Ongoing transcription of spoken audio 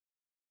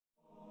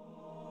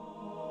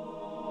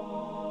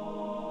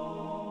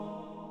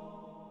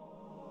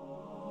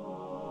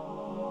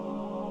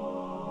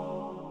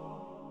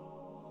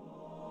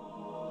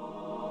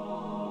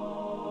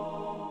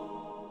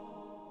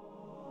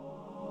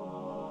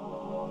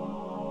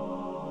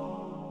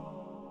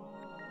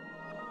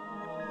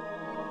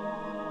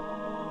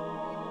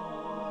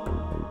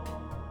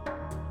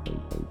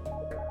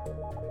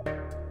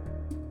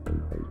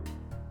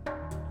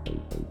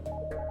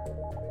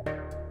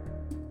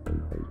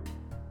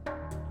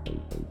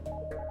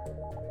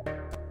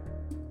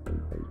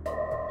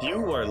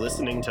You are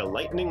listening to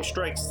Lightning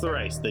Strikes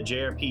Thrice, the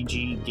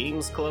JRPG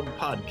Games Club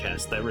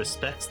podcast that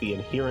respects the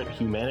inherent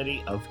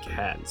humanity of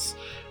cats.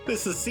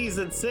 This is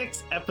Season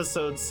 6,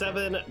 Episode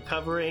 7,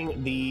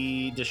 covering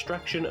the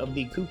destruction of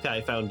the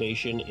Kukai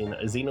Foundation in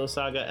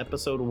Xenosaga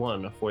Episode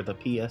 1 for the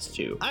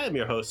PS2. I am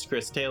your host,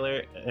 Chris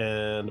Taylor,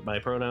 and my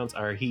pronouns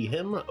are he,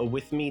 him.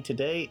 With me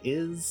today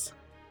is...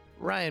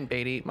 Ryan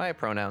Beatty. My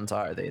pronouns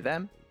are they,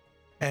 them.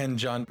 And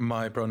John,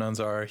 my pronouns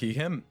are he,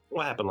 him.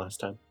 What happened last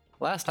time?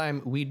 Last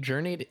time, we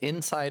journeyed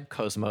inside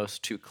Cosmos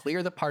to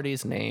clear the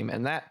party's name,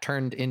 and that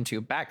turned into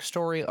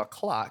backstory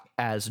o'clock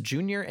as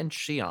Junior and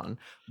Shion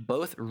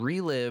both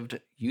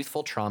relived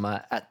youthful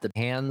trauma at the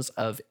hands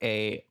of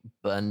a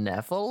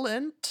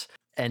benevolent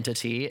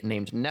entity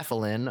named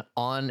Nephilim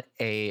on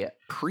a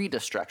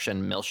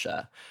pre-destruction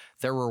Miltia.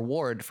 Their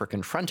reward for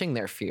confronting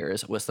their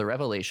fears was the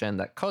revelation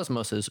that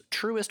Cosmos's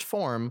truest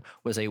form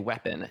was a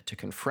weapon to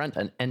confront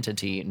an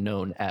entity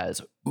known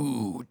as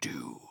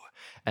Udu,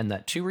 and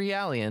that two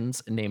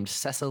Realians named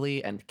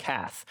Cecily and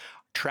Kath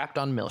trapped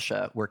on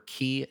Miltia were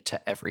key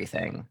to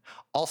everything.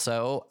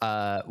 Also,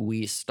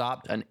 we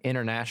stopped an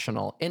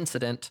international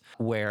incident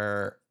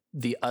where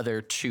the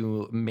other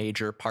two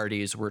major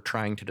parties were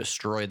trying to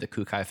destroy the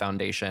Kukai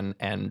Foundation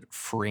and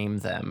frame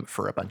them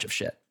for a bunch of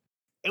shit.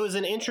 It was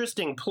an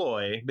interesting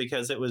ploy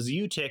because it was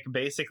UTIC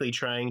basically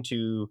trying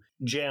to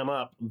jam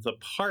up the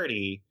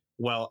party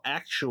while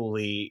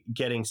actually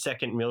getting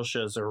second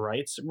Miltia's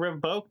rights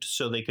revoked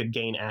so they could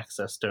gain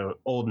access to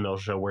old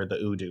Miltia where the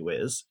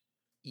Udu is.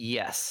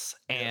 Yes,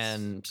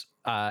 and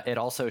it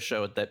also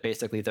showed that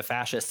basically the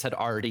fascists had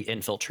already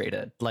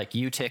infiltrated. Like,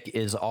 UTIC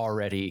is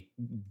already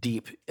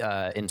deep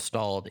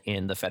installed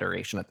in the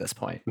Federation at this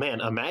point.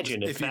 Man,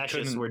 imagine if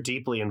fascists were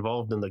deeply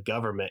involved in the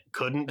government.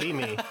 Couldn't be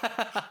me.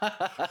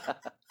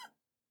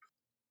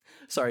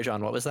 Sorry,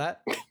 John, what was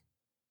that?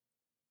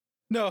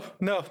 No,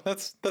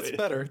 that's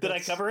better. Did I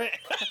cover it?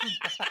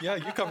 Yeah,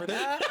 you covered it.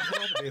 You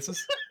covered all the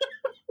bases.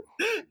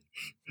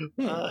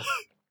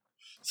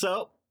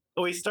 So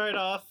we start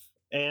off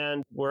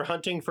and we're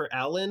hunting for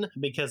Alan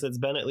because it's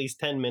been at least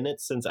 10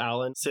 minutes since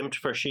Alan simped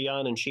for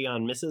Shion and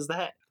Shion misses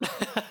that.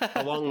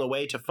 Along the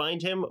way to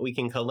find him, we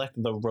can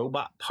collect the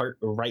robot part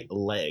right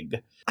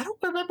leg. I don't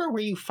remember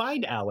where you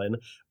find Alan,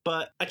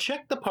 but I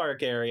checked the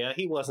park area.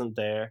 He wasn't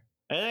there.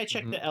 And I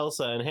checked the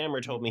Elsa, and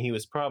Hammer told me he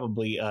was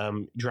probably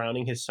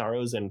drowning his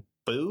sorrows in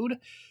food,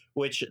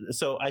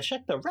 so I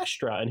checked the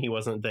restaurant and he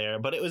wasn't there.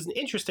 But it was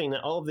interesting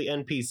that all of the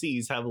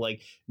NPCs have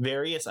like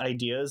various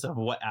ideas of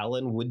what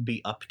Alan would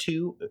be up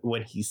to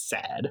when he's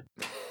sad.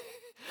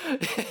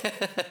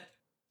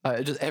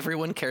 Just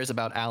everyone cares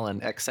about Alan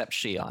except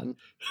Shion.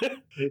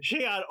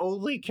 Shion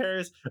only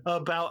cares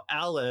about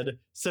Alan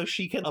so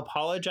she can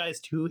apologize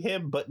to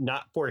him, but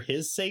not for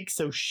his sake,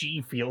 so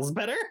she feels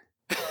better.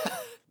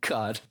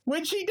 God.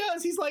 When she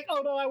does, he's like,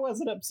 oh no, I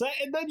wasn't upset.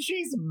 And then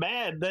she's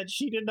mad that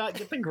she did not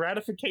get the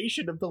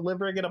gratification of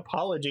delivering an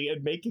apology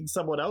and making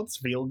someone else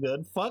feel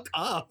good. Fuck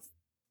off.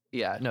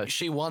 Yeah, no,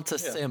 she wants a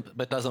simp,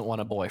 but doesn't want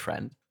a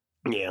boyfriend.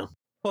 Yeah.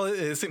 Well,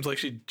 it seems like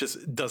she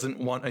just doesn't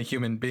want a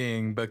human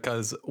being,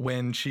 because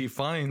when she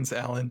finds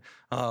Alan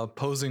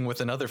posing with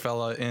another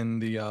fella in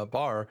the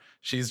bar,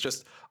 she's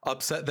just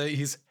upset that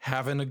he's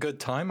having a good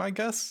time, I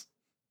guess.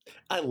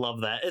 I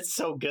love that. It's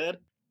so good.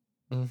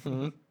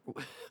 Mm-hmm.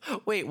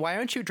 Wait, why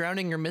aren't you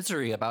drowning your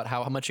misery about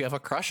how much you have a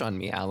crush on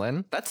me,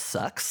 Alan? That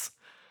sucks.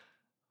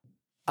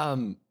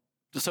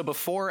 So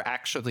before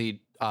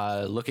actually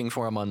looking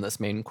for him on this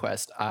main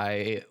quest,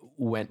 I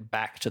went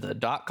back to the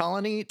dot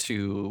colony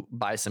to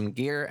buy some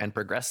gear and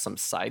progress some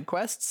side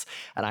quests,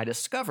 and I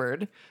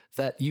discovered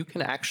that you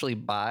can actually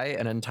buy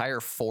an entire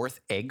fourth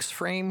eggs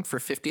frame for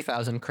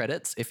 50,000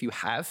 credits if you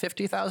have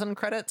 50,000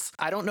 credits.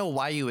 I don't know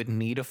why you would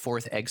need a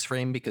fourth eggs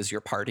frame because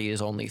your party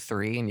is only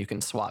 3 and you can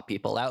swap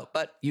people out,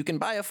 but you can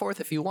buy a fourth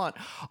if you want.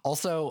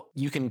 Also,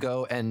 you can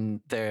go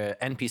and the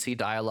NPC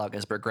dialogue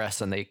has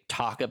progressed and they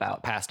talk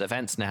about past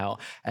events now,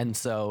 and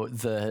so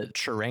the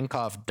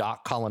Cherenkov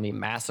dot colony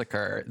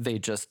massacre, they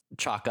just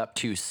chalk up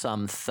to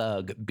some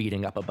thug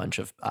beating up a bunch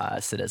of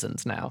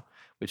citizens now,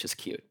 which is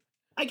cute.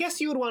 I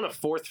guess you would want a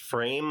fourth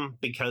frame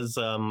because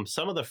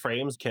some of the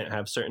frames can't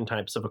have certain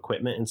types of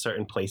equipment in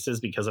certain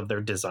places because of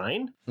their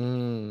design.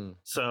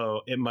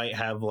 So it might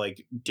have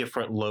like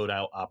different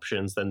loadout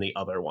options than the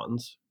other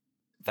ones.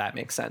 That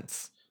makes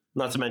sense.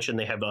 Not to mention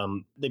they have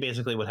they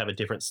basically would have a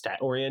different stat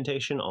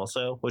orientation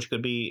also, which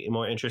could be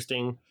more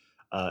interesting.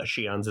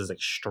 Shion's is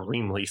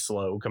extremely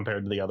slow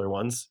compared to the other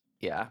ones.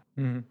 Yeah.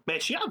 Man,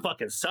 Shion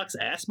fucking sucks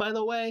ass, by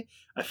the way.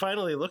 I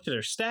finally looked at her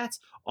stats.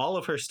 All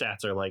of her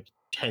stats are like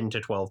 10 to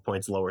 12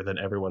 points lower than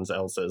everyone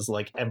else's,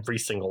 like every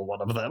single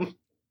one of them.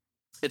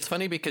 It's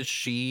funny because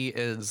she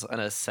is an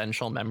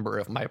essential member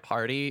of my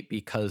party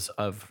because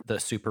of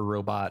the super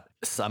robot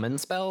summon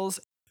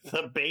spells.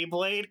 The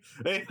Beyblade?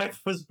 I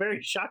was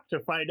very shocked to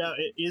find out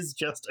it is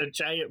just a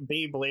giant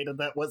Beyblade and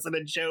that wasn't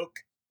a joke.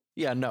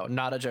 Yeah, no,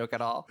 not a joke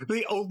at all.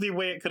 The only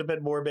way it could have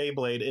been more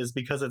Beyblade is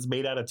because it's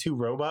made out of 2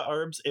 robot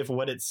arms. If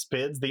when it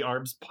spins, the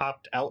arms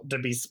popped out to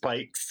be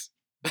spikes.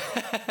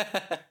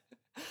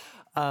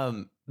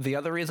 The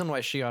other reason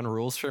why Shion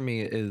rules for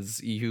me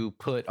is you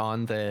put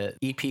on the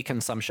EP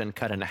consumption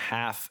cut in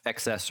half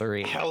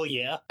accessory. Hell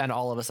yeah. And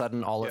all of a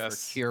sudden, all of her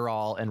Yes. cure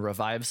all and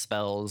revive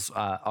spells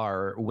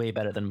are way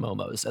better than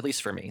Momo's. At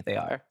least for me, they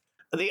are.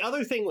 The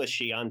other thing with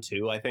Shion,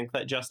 too, I think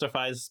that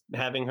justifies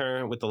having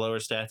her with the lower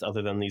stats,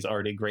 other than these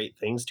already great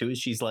things, too, is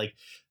she's like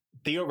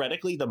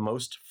theoretically the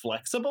most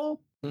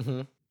flexible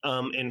Mm-hmm.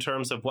 in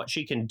terms of what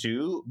she can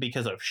do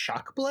because of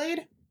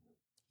Shockblade.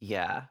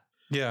 Yeah.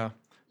 Yeah.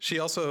 She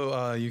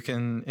also, you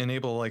can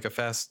enable like a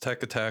fast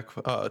tech attack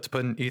to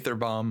put an ether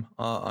bomb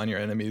on your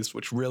enemies,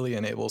 which really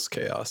enables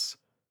chaos.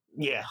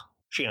 Yeah,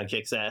 Shion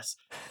kicks ass.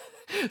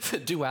 The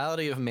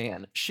duality of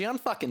man. Shion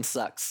fucking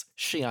sucks.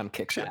 Shion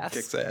kicks ass.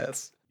 Kicks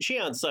ass.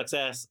 Shion sucks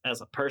ass as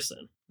a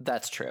person.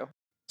 That's true.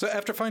 So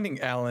after finding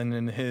Alan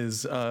in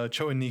his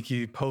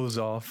Choaniki pose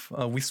off,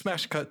 we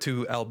smash cut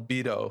to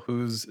Albedo,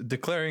 who's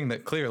declaring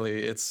that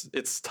clearly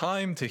it's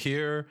time to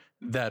hear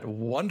that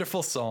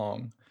wonderful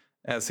song,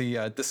 as he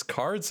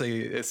discards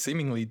a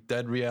seemingly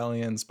dead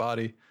Realian's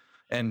body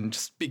and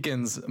just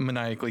begins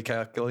maniacally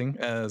cackling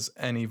as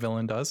any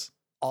villain does.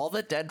 All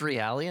the dead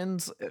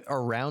Realians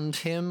around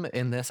him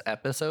in this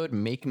episode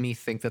make me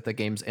think that the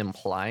game's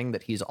implying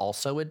that he's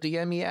also a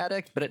DME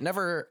addict, but it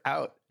never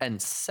out and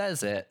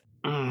says it.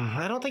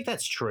 I don't think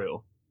that's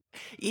true.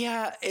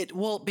 Yeah,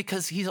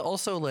 because he's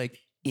also like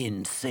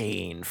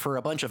insane for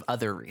a bunch of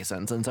other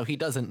reasons. And so he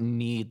doesn't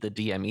need the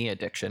DME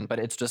addiction, but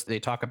it's just they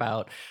talk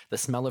about the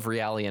smell of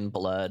Realian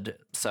blood.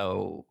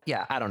 So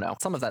yeah, I don't know.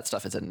 Some of that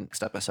stuff is in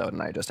next episode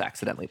and I just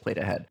accidentally played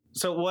ahead.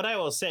 So what I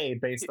will say,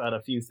 based on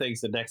a few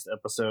things the next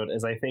episode,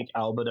 is I think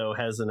Albedo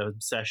has an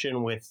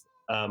obsession with,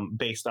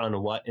 based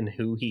on what and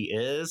who he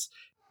is,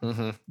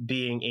 Mm-hmm.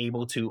 being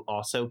able to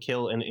also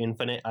kill an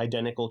infinite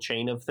identical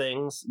chain of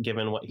things,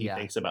 given what he Yeah.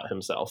 thinks about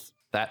himself.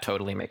 That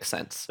totally makes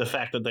sense. The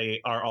fact that they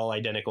are all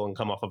identical and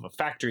come off of a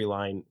factory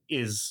line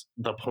is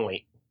the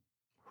point.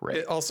 Right.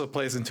 It also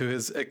plays into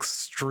his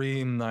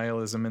extreme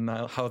nihilism and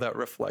how that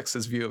reflects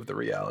his view of the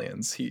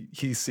Realians.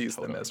 He sees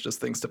them as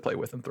just things to play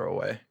with and throw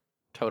away.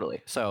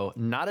 Totally. So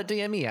not a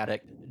DME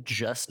addict,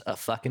 just a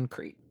fucking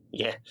creep.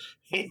 Yeah,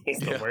 he's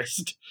the Yeah.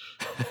 worst.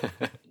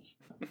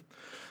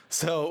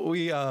 So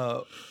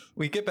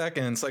we get back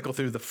and cycle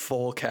through the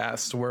full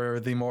cast, where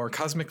the more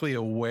cosmically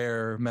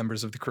aware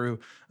members of the crew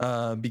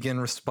begin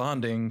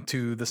responding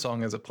to the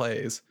song as it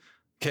plays.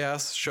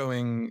 Chaos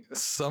showing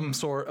some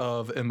sort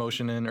of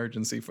emotion and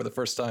urgency for the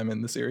first time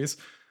in the series.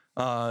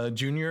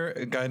 Junior,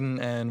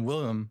 Gaiden, and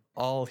William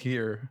all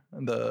hear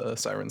the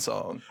siren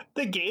song.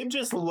 The game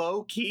just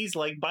low keys,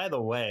 like, by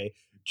the way,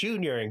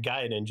 Junior and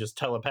Gaiden just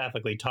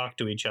telepathically talk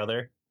to each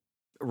other.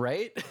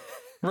 Right?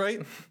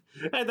 Right?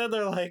 And then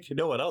they're like,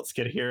 no one else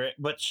can hear it,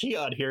 but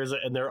Shion hears it,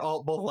 and they're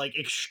all both like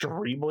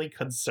extremely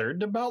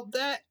concerned about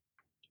that.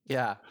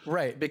 Yeah,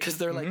 right. Because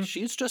they're like,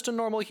 she's just a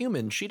normal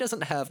human. She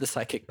doesn't have the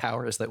psychic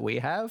powers that we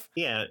have.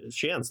 Yeah,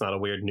 Shion's not a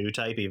weird new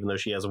type, even though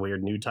she has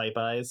weird new type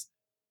eyes.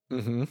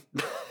 Mm-hmm.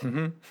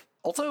 Mm-hmm.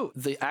 Also,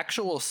 the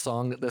actual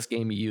song that this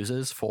game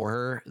uses for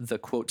her, the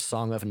quote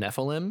Song of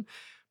Nephilim,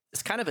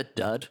 is kind of a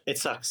dud. It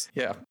sucks.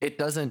 Yeah. It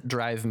doesn't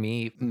drive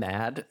me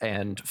mad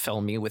and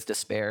fill me with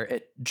despair.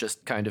 It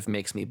just kind of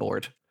makes me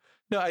bored.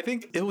 No, I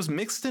think it was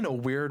mixed in a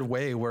weird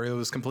way where it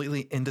was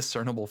completely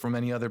indiscernible from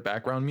any other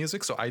background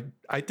music. So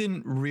I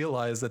didn't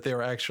realize that they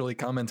were actually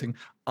commenting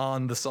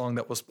on the song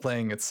that was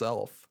playing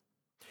itself.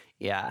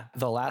 Yeah,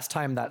 the last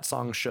time that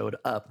song showed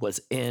up was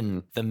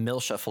in the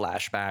Milsha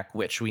flashback,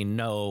 which we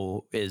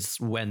know is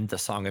when the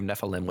Song of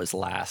Nephilim was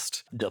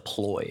last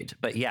deployed.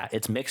 But yeah,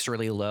 it's mixed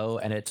really low,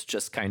 and it's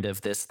just kind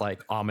of this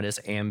like ominous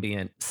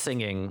ambient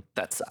singing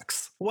that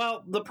sucks.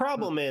 Well, the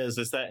problem is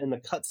that in the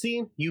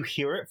cutscene, you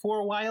hear it for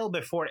a while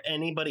before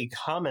anybody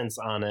comments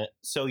on it.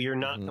 So you're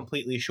not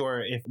completely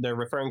sure if they're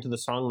referring to the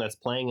song that's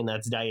playing and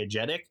that's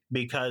diegetic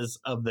because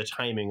of the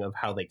timing of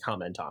how they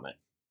comment on it.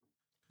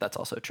 That's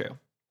also true.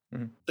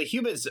 The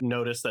humans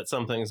notice that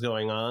something's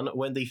going on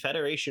when the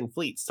Federation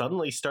fleet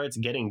suddenly starts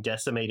getting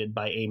decimated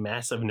by a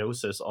massive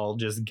Gnosis all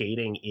just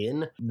gating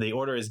in. The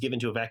order is given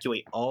to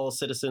evacuate all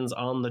citizens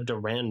on the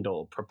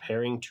Durandal,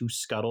 preparing to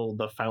scuttle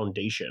the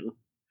Foundation.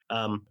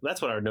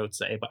 That's what our notes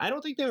say, but I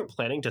don't think they were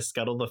planning to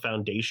scuttle the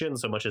Foundation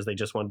so much as they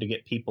just wanted to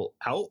get people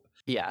out.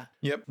 Yeah.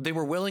 Yep. They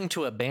were willing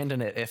to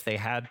abandon it if they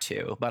had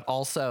to, but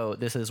also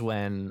this is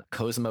when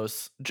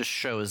Cosmos just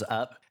shows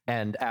up,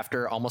 and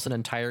after almost an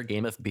entire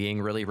game of being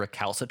really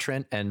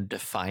recalcitrant and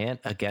defiant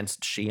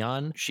against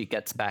Shion, she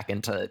gets back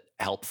into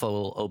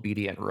helpful,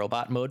 obedient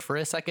robot mode for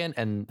a second,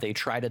 and they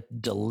try to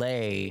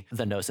delay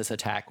the Gnosis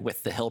attack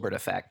with the Hilbert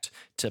effect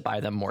to buy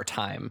them more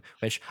time,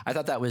 which I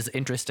thought that was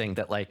interesting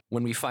that like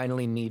when we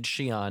finally need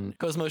Shion,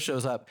 Cosmos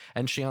shows up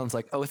and Shion's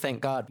like, oh, thank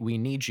God we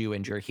need you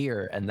and you're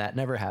here, and that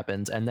never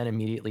happens, and then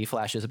immediately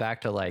flashes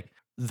back to like,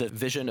 the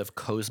vision of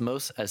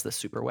Cosmos as the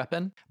super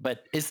weapon,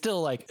 but is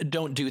still like,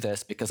 don't do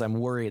this because I'm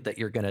worried that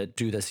you're going to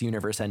do this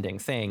universe ending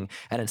thing.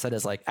 And instead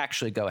is like,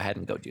 actually go ahead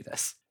and go do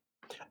this.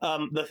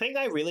 The thing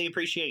I really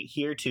appreciate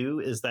here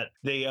too is that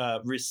they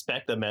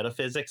respect the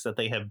metaphysics that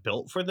they have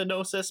built for the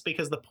Gnosis,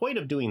 because the point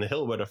of doing the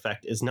Hillwood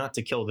effect is not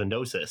to kill the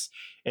Gnosis.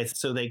 It's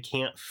so they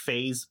can't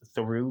phase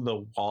through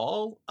the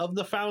wall of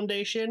the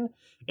Foundation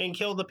and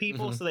kill the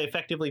people, so they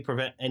effectively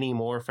prevent any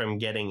more from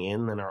getting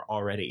in than are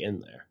already in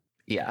there.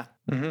 Yeah.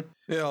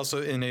 It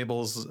also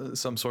enables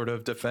some sort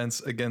of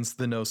defense against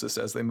the Gnosis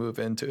as they move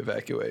in to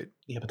evacuate.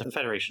 Yeah, but the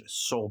Federation is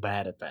so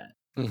bad at that.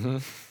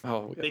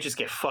 Oh, They just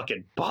get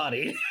fucking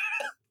bodied.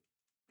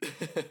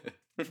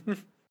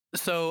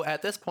 So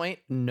at this point,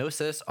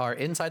 Gnosis are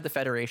inside the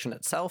Federation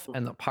itself,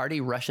 and the party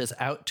rushes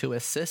out to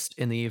assist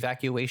in the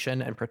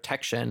evacuation and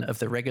protection of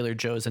the regular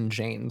Joes and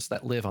Janes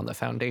that live on the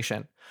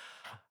Foundation.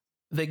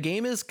 The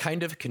game is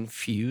kind of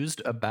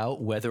confused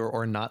about whether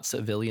or not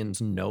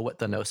civilians know what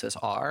the Gnosis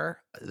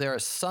are. There are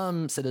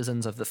some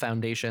citizens of the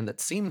Foundation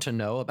that seem to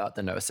know about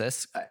the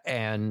Gnosis,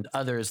 and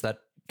others that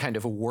kind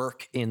of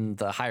work in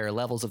the higher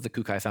levels of the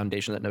Kukai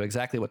Foundation that know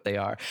exactly what they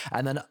are.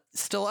 And then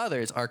still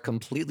others are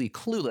completely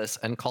clueless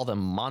and call them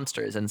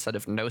monsters instead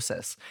of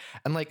Gnosis.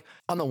 And like,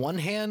 on the one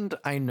hand,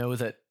 I know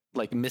that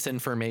like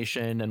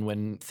misinformation and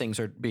when things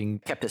are being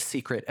kept a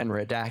secret and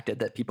redacted,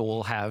 that people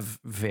will have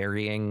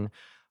varying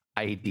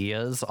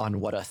ideas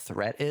on what a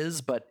threat is,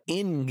 but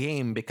in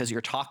game, because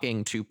you're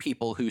talking to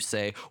people who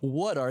say,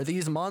 what are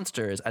these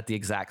monsters, at the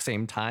exact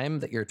same time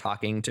that you're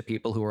talking to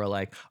people who are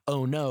like,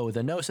 oh no,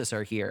 the Gnosis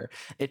are here,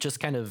 it just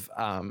kind of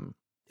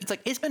it's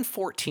like, it's been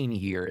 14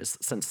 years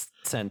since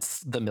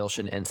the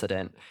Milshin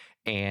incident,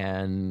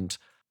 and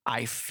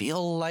I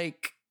feel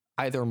like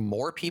either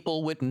more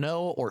people would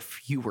know or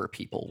fewer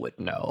people would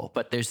know,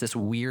 but there's this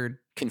weird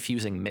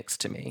confusing mix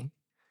to me.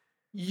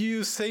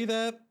 You say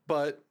that,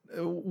 but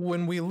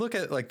when we look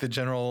at like the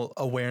general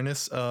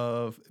awareness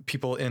of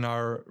people in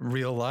our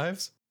real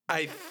lives,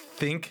 I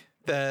think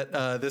that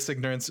this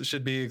ignorance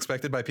should be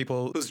expected by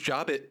people whose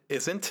job it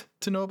isn't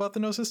to know about the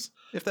Gnosis,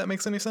 if that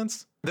makes any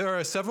sense. There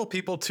are several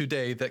people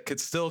today that could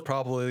still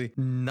probably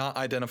not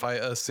identify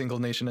a single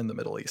nation in the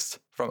Middle East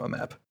from a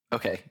map.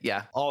 Okay,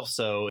 yeah.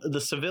 Also,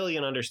 the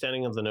civilian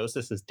understanding of the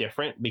Gnosis is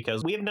different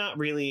because we have not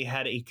really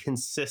had a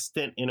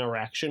consistent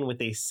interaction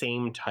with a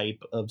same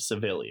type of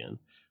civilian,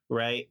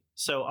 right?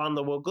 So on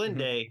the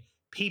Woglinde,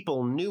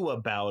 people knew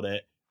about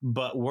it,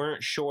 but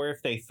weren't sure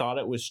if they thought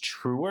it was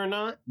true or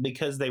not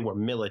because they were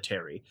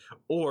military,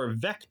 or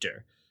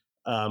Vector.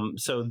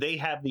 So they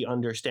have the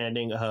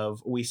understanding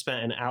of, we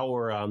spent an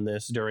hour on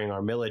this during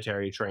our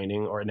military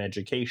training or an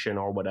education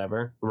or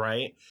whatever,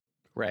 right?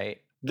 Right.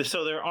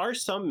 So there are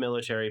some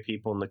military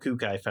people in the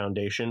Kukai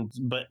Foundation,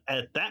 but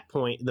at that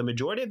point, the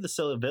majority of the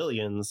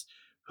civilians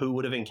who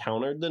would have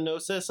encountered the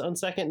Gnosis on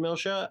Second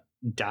Miltia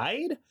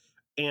died,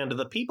 and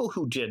the people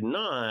who did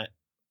not,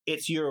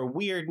 it's your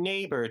weird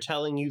neighbor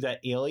telling you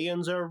that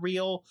aliens are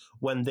real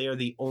when they're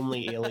the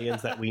only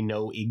aliens that we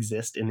know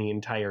exist in the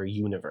entire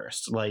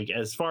universe. Like,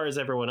 as far as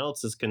everyone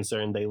else is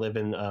concerned, they live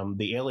in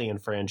the Alien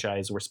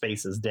franchise where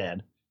space is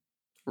dead.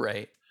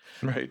 Right.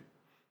 Right.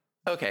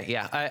 Okay,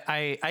 yeah,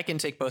 I can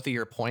take both of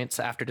your points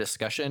after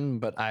discussion,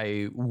 but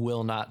I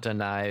will not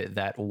deny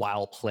that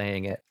while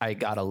playing it, I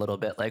got a little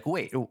bit like,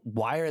 wait,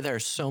 why are there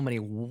so many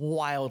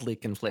wildly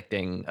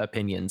conflicting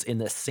opinions in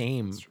the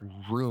same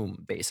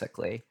room,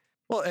 basically?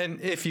 Well, and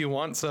if you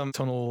want some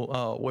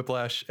tonal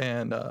whiplash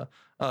and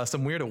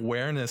some weird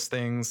awareness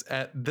things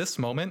at this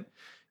moment,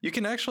 you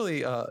can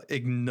actually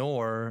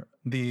ignore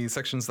the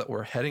sections that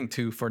we're heading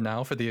to for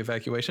now for the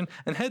evacuation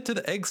and head to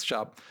the eggs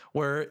shop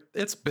where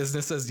it's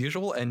business as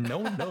usual and no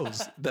one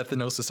knows that the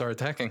Gnosis are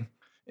attacking,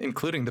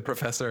 including the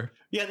professor.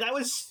 Yeah, that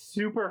was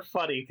super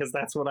funny because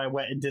that's when I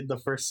went and did the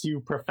first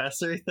few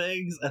professor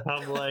things. And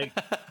I'm like,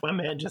 my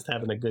man just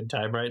having a good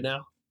time right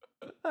now.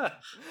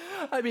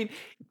 I mean,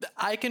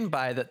 I can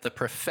buy that the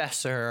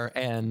professor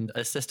and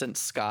Assistant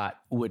Scott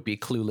would be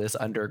clueless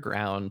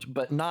underground,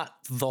 but not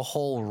the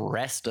whole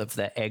rest of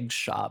the egg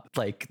shop,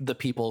 like the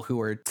people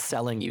who are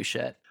selling you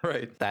shit.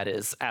 Right. That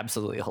is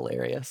absolutely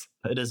hilarious.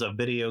 It is a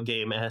video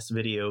game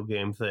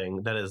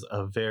thing. That is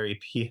a very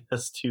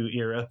PS2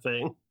 era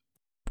thing.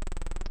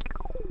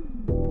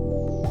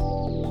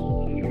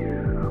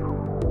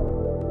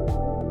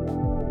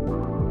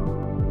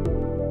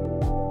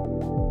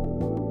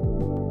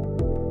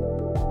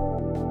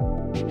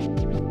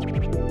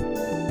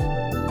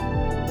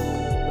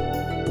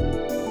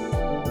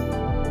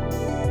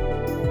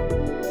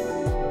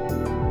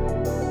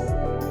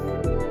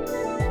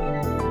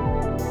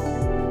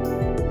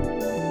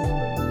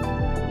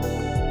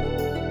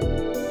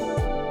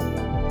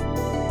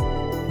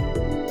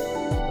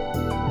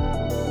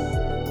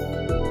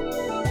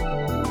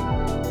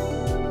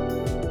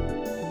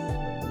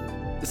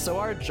 So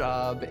our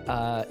job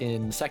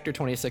in Sector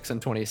 26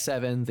 and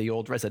 27, the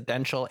old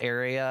residential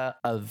area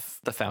of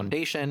the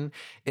Foundation,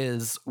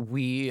 is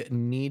we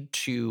need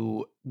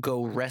to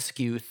go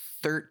rescue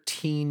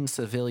 13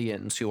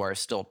 civilians who are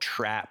still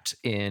trapped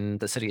in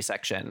the city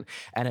section.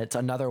 And it's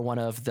another one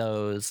of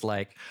those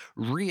like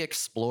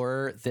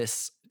re-explore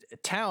this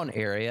town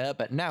area,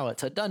 but now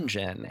it's a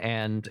dungeon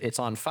and it's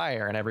on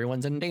fire and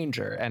everyone's in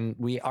danger. And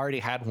we already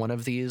had one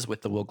of these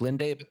with the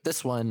Woglinde, but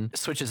this one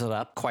switches it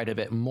up quite a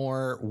bit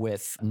more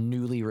with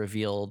newly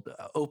revealed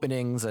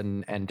openings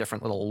and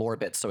different little lore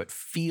bits. So it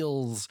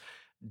feels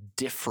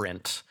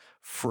different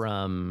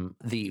from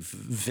the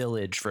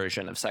village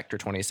version of Sector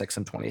 26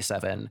 and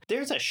 27.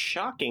 There's a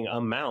shocking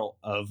amount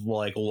of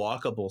like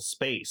walkable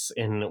space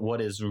in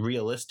what is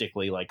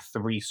realistically like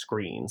 3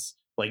 screens.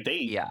 Like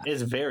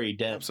is very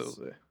dense.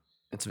 Absolutely.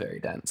 It's very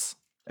dense.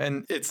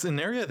 And it's an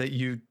area that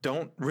you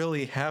don't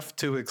really have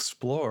to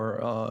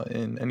explore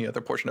in any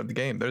other portion of the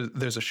game.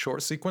 There's a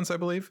short sequence, I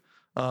believe,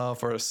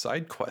 for a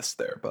side quest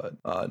there, but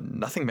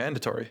nothing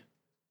mandatory.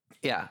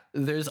 Yeah,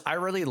 I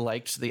really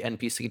liked the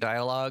NPC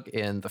dialogue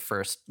in the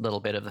first little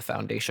bit of the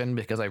Foundation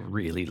because I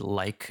really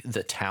like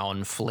the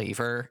town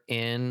flavor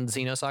in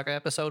Xenosaga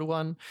Episode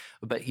 1.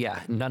 But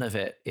yeah, none of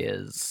it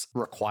is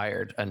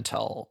required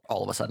until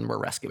all of a sudden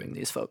we're rescuing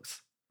these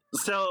folks.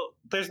 So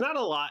there's not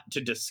a lot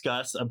to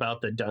discuss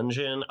about the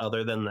dungeon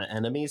other than the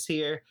enemies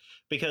here,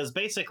 because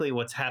basically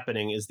what's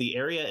happening is the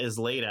area is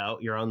laid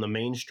out. You're on the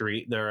main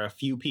street. There are a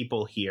few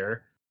people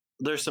here.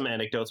 There's some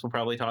anecdotes we'll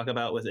probably talk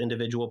about with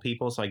individual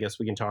people, so I guess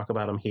we can talk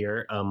about them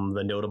here.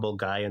 The notable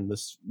guy in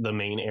the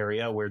main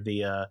area where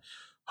the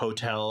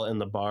hotel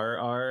and the bar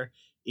are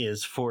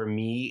is, for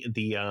me,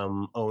 the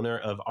owner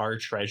of Our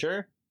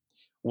Treasure,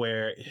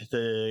 where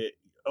the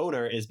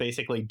owner is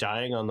basically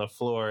dying on the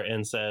floor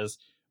and says,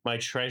 "My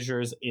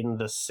treasure's in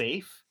the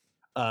safe.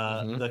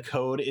 The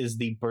code is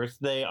the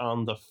birthday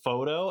on the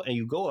photo." And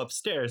you go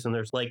upstairs and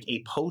there's like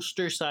a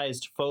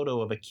poster-sized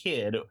photo of a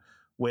kid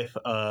with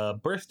a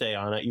birthday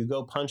on it. You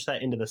go punch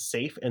that into the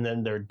safe and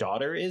then their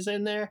daughter is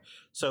in there.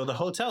 So the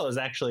hotel is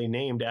actually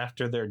named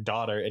after their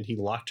daughter, and he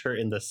locked her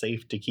in the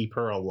safe to keep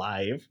her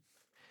alive.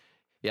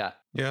 Yeah.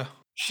 Yeah.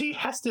 She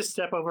has to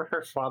step over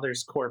her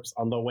father's corpse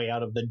on the way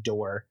out of the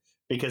door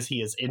because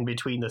he is in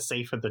between the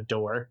safe and the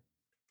door.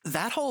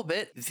 That whole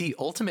bit, the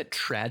ultimate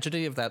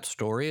tragedy of that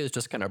story is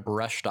just kind of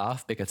brushed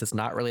off because it's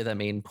not really the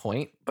main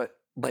point. But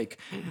like,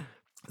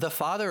 the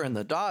father and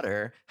the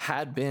daughter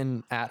had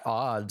been at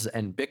odds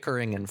and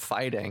bickering and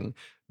fighting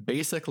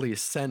basically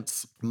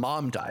since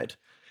mom died.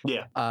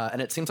 Yeah.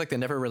 And it seems like they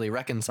never really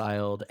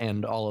reconciled.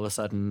 And all of a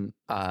sudden,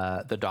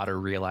 the daughter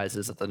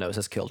realizes that the nose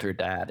has killed her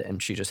dad.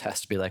 And she just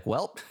has to be like,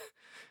 well,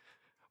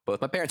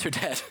 both my parents are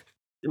dead.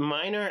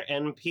 Minor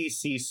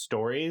NPC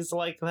stories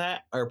like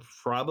that are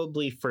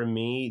probably, for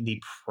me,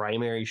 the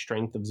primary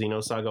strength of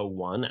Xenosaga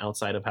 1,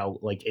 outside of how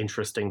like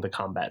interesting the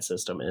combat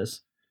system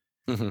is.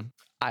 Mm-hmm.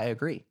 I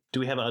agree. Do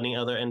we have any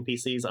other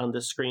NPCs on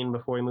this screen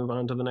before we move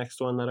on to the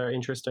next one that are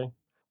interesting?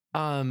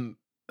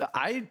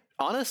 I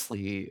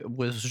honestly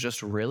was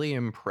just really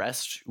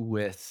impressed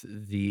with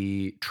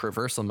the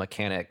traversal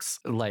mechanics,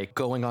 like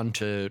going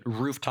onto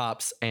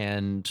rooftops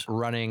and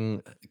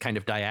running kind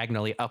of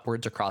diagonally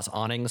upwards across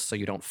awnings so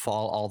you don't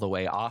fall all the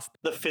way off.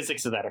 The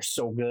physics of that are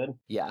so good.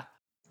 Yeah.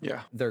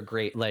 Yeah. They're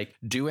great. Like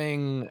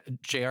doing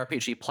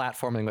JRPG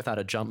platforming without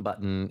a jump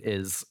button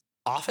is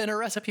often a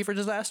recipe for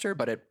disaster,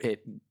 but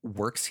it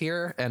works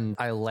here. And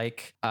I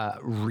like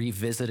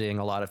revisiting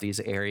a lot of these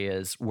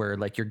areas where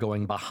like you're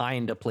going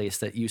behind a place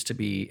that used to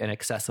be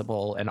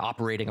inaccessible and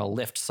operating a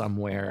lift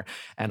somewhere,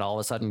 and all of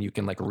a sudden you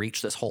can like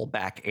reach this whole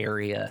back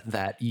area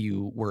that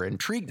you were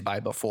intrigued by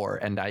before,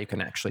 and now you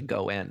can actually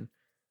go in.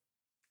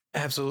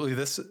 Absolutely.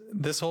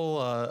 This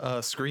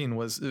whole screen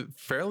was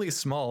fairly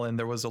small, and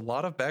there was a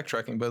lot of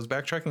backtracking, but it was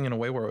backtracking in a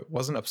way where it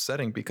wasn't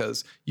upsetting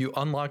because you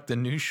unlocked a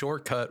new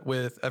shortcut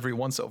with every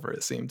once over,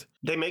 it seemed.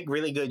 They make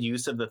really good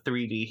use of the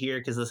 3D here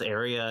because this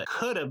area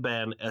could have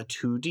been a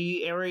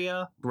 2D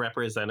area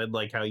represented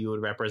like how you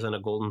would represent a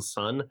golden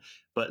sun.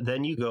 But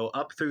then you go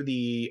up through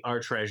the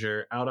Our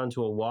Treasure out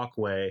onto a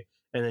walkway,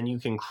 and then you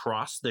can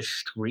cross the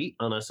street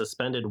on a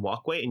suspended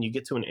walkway, and you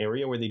get to an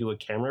area where they do a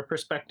camera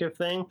perspective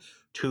thing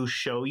to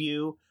show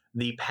you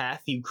the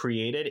path you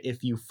created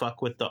if you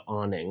fuck with the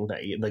awning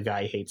that the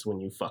guy hates when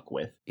you fuck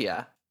with.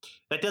 Yeah.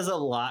 That does a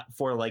lot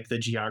for like the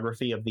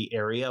geography of the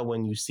area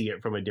when you see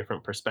it from a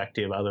different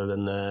perspective other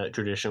than the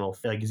traditional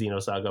like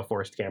Xenosaga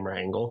forced camera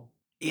angle.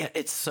 Yeah,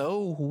 it's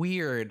so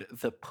weird,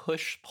 the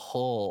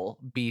push-pull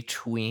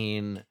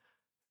between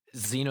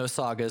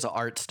Xenosaga's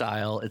art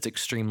style. It's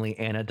extremely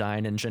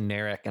anodyne and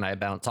generic, and I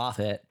bounce off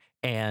it.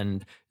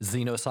 And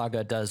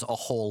Xenosaga does a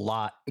whole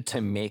lot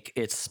to make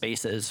its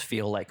spaces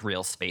feel like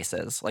real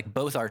spaces. Like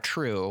both are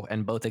true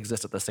and both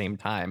exist at the same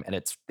time, and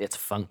it's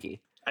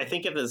funky. I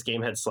think if this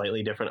game had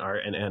slightly different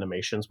art and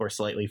animations were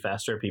slightly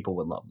faster, people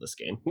would love this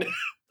game.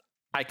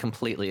 I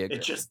completely agree.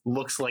 It just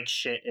looks like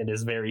shit and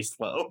is very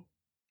slow.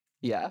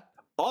 Yeah.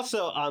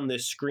 Also on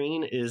this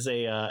screen is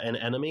an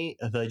enemy,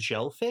 the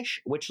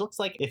Jellyfish, which looks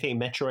like if a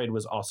Metroid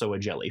was also a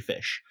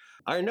jellyfish.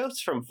 Our notes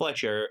from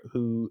Fletcher,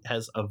 who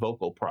has a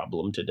vocal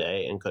problem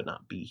today and could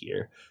not be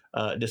here,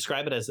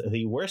 describe it as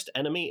the worst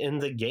enemy in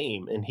the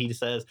game. And he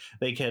says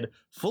they could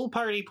full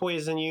party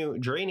poison you,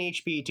 drain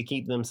HP to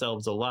keep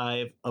themselves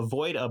alive,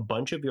 avoid a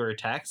bunch of your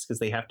attacks because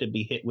they have to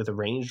be hit with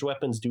ranged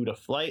weapons due to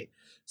flight.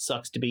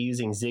 Sucks to be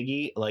using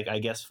Ziggy, like I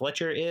guess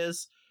Fletcher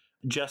is.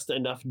 Just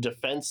enough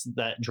defense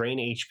that drain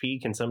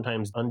HP can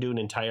sometimes undo an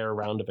entire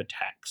round of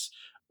attacks.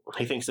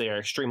 He thinks they are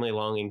extremely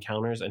long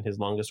encounters, and his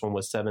longest one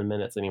was 7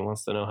 minutes, and he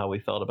wants to know how we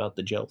felt about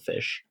the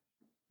Jellyfish.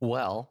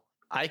 Well,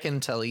 I can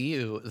tell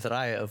you that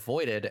I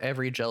avoided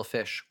every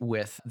Jellyfish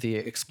with the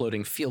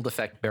exploding field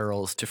effect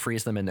barrels to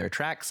freeze them in their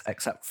tracks,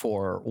 except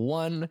for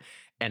one.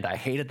 And I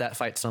hated that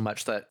fight so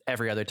much that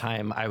every other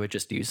time I would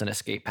just use an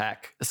escape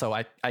pack. So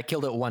I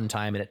killed it one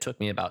time and it took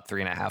me about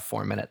 3.5,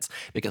 4 minutes.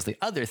 Because the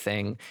other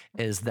thing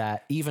is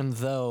that even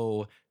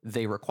though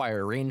they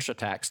require ranged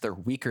attacks, they're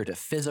weaker to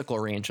physical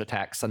range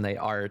attacks than they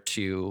are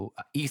to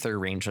ether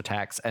range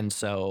attacks. And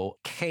so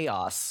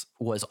chaos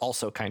was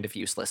also kind of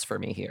useless for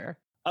me here.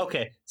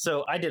 Okay,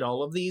 so I did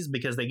all of these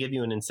because they give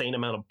you an insane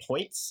amount of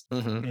points,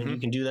 and you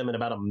can do them in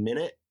about a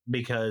minute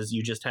because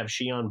you just have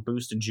Xion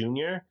boost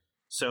Jr.,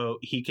 so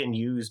he can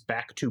use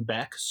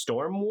back-to-back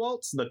Storm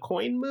Waltz, the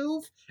coin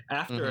move,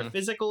 after a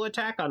physical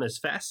attack on his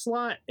fast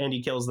slot, and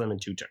he kills them in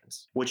 2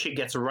 turns, which he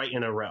gets right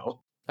in a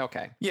row.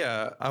 Okay.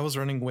 Yeah, I was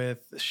running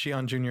with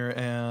Xion Jr.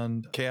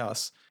 and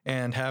Chaos,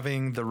 and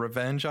having the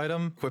revenge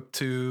item equipped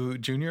to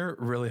Jr.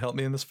 really helped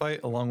me in this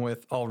fight, along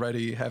with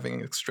already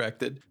having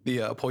extracted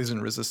the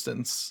poison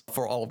resistance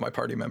for all of my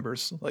party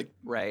members. Like,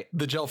 right.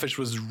 The Jellyfish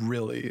was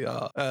really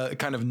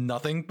kind of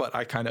nothing, but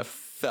I kind of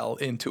fell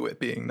into it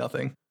being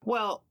nothing.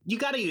 Well, you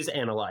got to use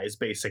Analyze,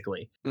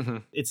 basically.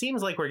 It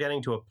seems like we're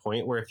getting to a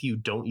point where if you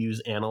don't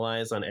use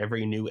Analyze on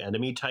every new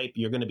enemy type,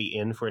 you're going to be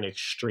in for an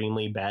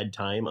extremely bad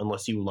time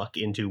unless you luck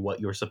into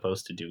what you're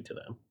supposed to do to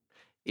them.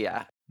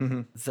 Yeah.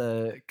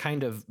 The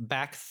kind of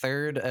back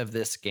third of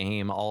this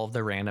game, all of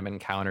the random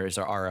encounters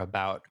are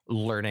about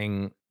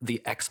learning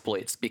the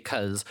exploits,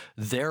 because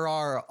there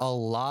are a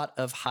lot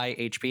of high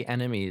HP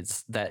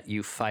enemies that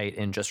you fight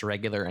in just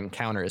regular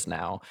encounters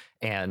now.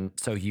 And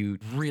so you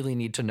really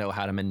need to know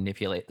how to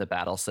manipulate the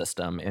battle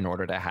system in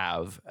order to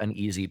have an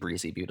easy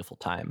breezy, beautiful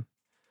time.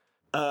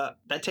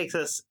 That takes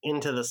us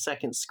into the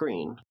second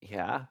screen.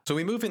 Yeah. So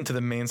we move into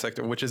the main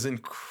sector, which is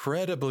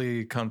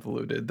incredibly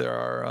convoluted. There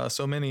are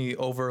so many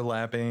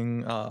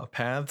overlapping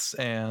paths,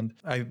 and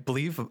I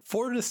believe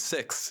 4 to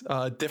 6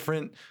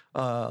 different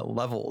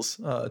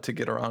levels to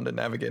get around and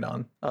navigate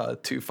on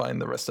to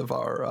find the rest of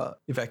our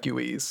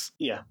evacuees.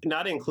 Yeah,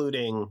 not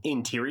including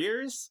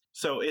interiors.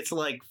 So it's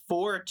like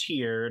 4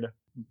 tiered,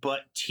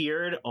 but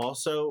tiered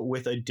also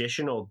with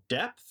additional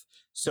depth.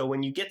 So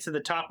when you get to the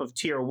top of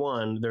tier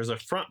 1, there's a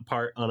front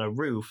part on a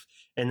roof,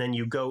 and then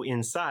you go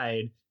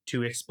inside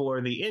to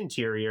explore the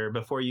interior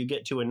before you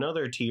get to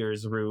another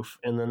tier's roof,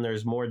 and then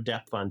there's more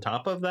depth on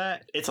top of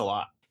that. It's a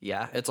lot.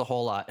 Yeah, it's a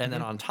whole lot. And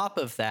then on top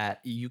of that,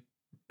 you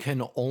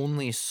can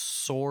only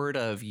sort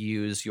of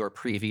use your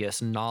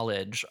previous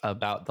knowledge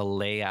about the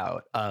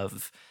layout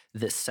of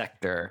this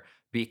sector,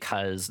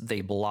 because they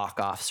block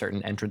off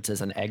certain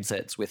entrances and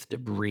exits with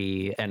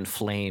debris and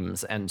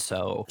flames. And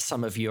so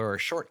some of your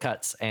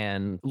shortcuts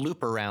and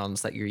loop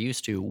arounds that you're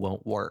used to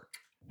won't work.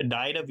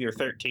 9 of your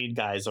 13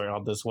 guys are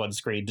on this one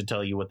screen to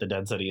tell you what the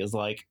density is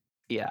like.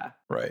 Yeah.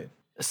 Right.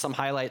 Some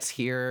highlights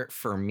here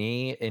for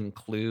me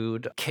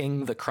include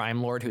King, the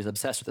crime lord who's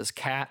obsessed with his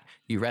cat.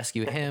 You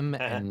rescue him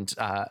and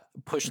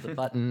push the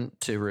button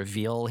to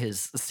reveal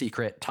his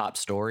secret top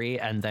story,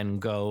 and then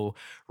go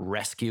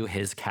rescue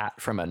his cat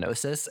from a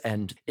Gnosis.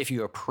 And if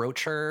you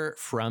approach her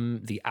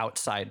from the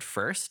outside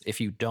first, if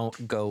you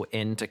don't go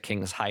into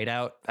King's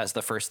hideout as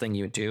the first thing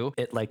you do,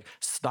 it like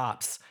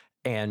stops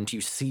and you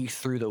see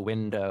through the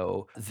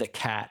window the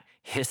cat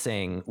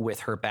hissing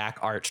with her back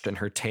arched and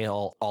her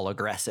tail all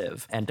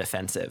aggressive and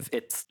defensive.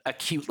 It's a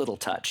cute little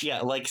touch.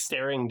 Yeah, like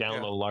staring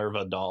down a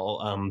larva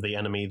doll, the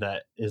enemy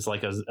that is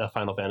like a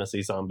Final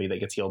Fantasy zombie that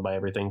gets healed by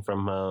everything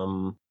from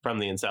the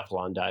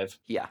Encephalon dive.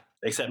 Yeah.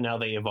 Except now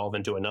they evolve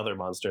into another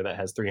monster that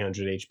has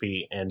 300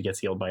 HP and gets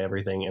healed by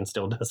everything and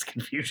still does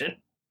confusion.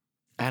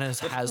 And it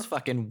has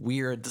fucking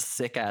weird,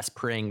 sick-ass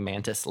praying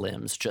mantis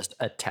limbs just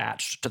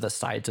attached to the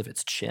sides of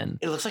its chin.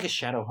 It looks like a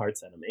Shadow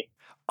Hearts enemy.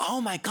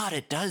 Oh my god,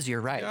 it does.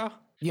 You're right. Yeah.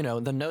 You know,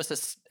 the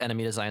Gnosis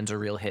enemy designs are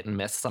real hit and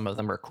miss. Some of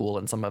them are cool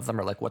and some of them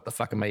are like, what the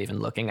fuck am I even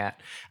looking at?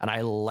 And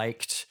I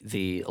liked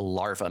the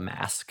larva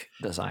mask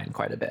design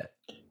quite a bit.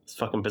 It's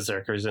fucking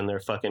berserkers in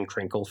their fucking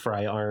crinkle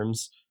fry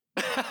arms.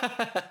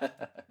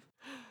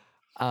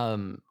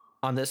 On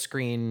this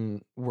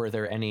screen, were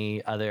there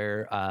any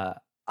other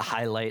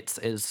highlights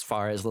as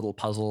far as little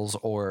puzzles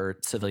or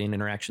civilian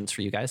interactions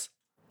for you guys?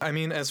 I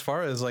mean, as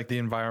far as like the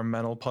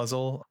environmental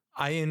puzzle,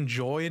 I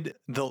enjoyed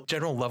the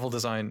general level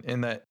design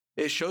in that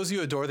it shows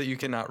you a door that you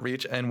cannot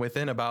reach, and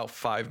within about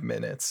 5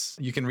 minutes,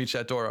 you can reach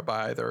that door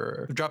by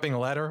either dropping a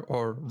ladder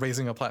or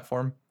raising a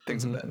platform,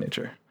 things of that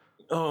nature.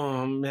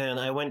 Oh man,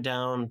 I went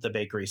down the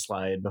bakery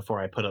slide before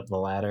I put up the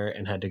ladder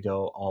and had to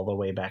go all the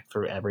way back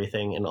through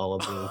everything and all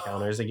of the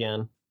encounters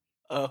again.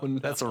 Oh no.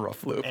 That's a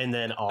rough loop. And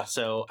then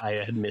also I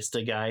had missed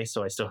a guy,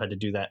 so I still had to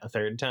do that a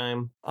third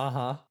time.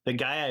 Uh-huh. The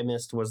guy I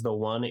missed was the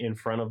one in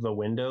front of the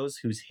windows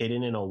who's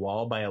hidden in a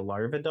wall by a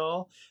larva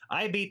doll.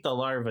 I beat the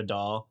larva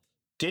doll,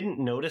 didn't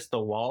notice the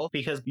wall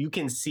because you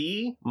can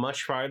see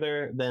much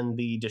farther than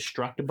the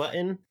destruct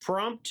button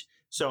prompt.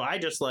 So I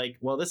just like,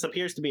 well, this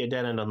appears to be a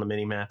dead end on the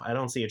minimap. I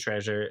don't see a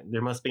treasure.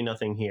 There must be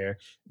nothing here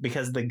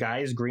because the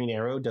guy's green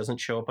arrow doesn't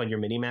show up on your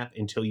minimap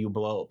until you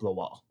blow up the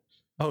wall.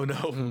 Oh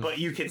no. But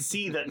you can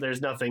see that there's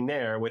nothing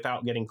there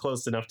without getting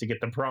close enough to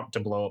get the prompt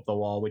to blow up the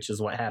wall, which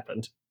is what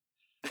happened.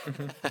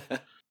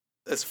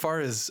 As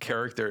far as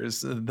characters,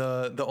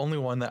 the only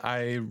one that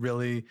I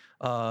really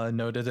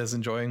noted as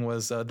enjoying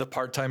was the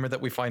part-timer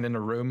that we find in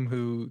a room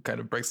who kind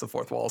of breaks the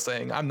fourth wall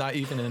saying, I'm not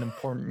even an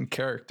important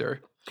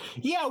character.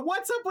 Yeah,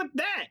 what's up with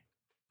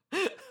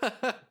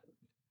that?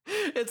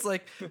 It's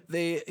like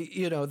they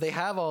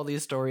have all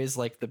these stories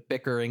like the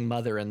bickering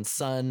mother and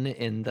son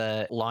in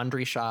the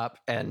laundry shop,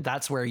 and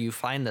that's where you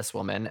find this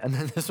woman, and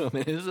then this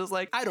woman is just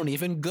like, I don't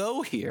even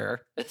go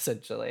here,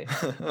 essentially.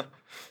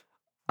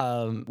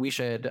 We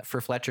should,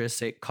 for Fletcher's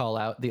sake, call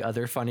out the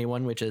other funny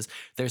one, which is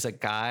there's a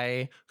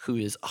guy who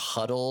is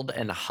huddled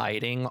and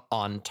hiding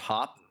on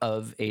top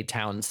of a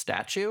town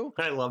statue.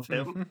 I love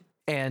him. Mhm.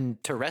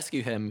 And to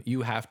rescue him,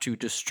 you have to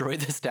destroy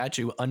the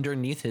statue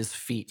underneath his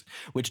feet,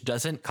 which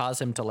doesn't cause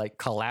him to like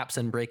collapse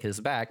and break his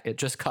back. It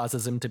just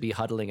causes him to be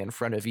huddling in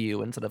front of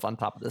you instead of on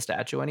top of the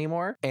statue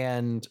anymore.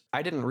 And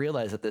I didn't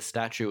realize that this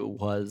statue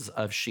was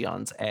of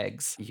Shion's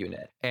eggs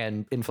unit.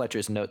 And in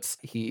Fletcher's notes,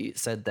 he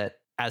said that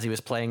as he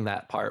was playing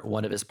that part,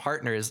 one of his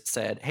partners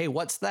said, hey,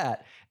 what's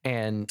that?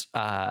 And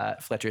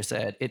Fletcher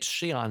said, it's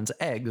Shion's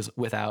eggs,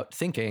 without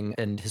thinking.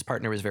 And his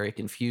partner was very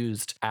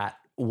confused at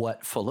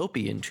what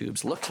fallopian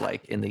tubes looked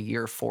like in the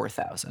year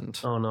 4000.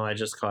 Oh no, I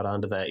just caught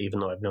on to that, even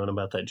though I've known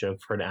about that joke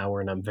for an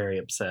hour and I'm very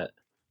upset.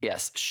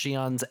 Yes,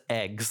 Shion's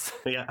eggs.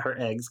 Yeah, her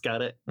eggs,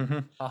 got it.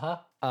 Mhm.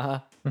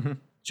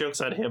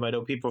 Joke's on him. I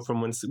know people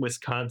from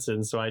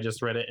Wisconsin, so I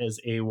just read it as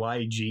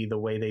AYG, the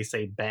way they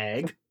say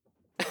bag.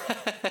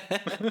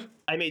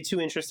 I made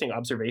two interesting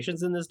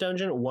observations in this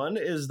dungeon. One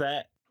is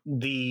that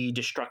the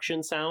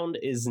destruction sound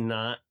is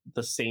not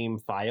the same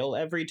file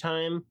every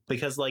time,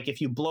 because like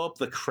if you blow up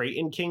the crate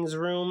in King's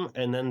room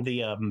and then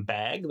the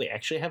bag, they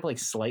actually have like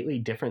slightly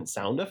different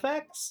sound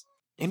effects.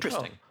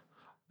 Interesting.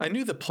 I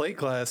knew the plate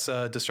glass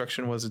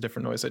destruction was a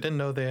different noise. I didn't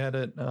know they had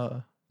it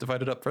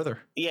divided up further.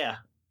 Yeah.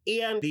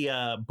 And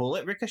the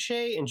bullet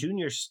ricochet in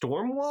Junior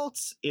Storm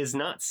Waltz is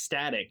not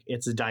static,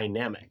 it's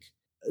dynamic.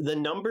 The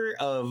number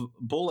of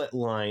bullet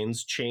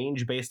lines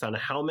change based on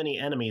how many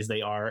enemies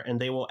they are,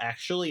 and they will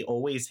actually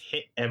always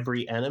hit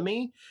every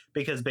enemy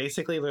because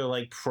basically they're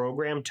like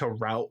programmed to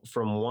route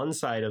from one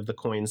side of the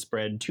coin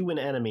spread to an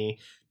enemy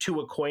to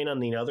a coin on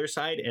the other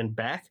side and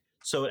back.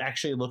 So it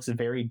actually looks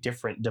very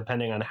different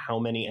depending on how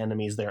many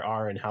enemies there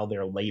are and how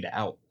they're laid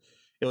out.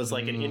 It was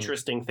like an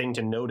interesting thing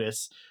to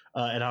notice.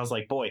 And I was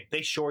like, boy,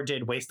 they sure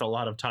did waste a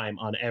lot of time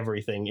on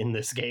everything in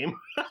this game.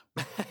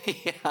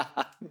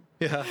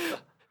 Yeah.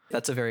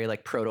 That's a very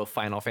like proto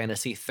Final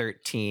Fantasy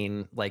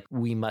 13, like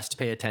we must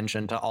pay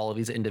attention to all of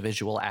these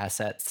individual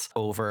assets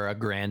over a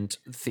grand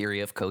theory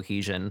of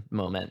cohesion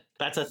moment.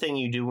 That's a thing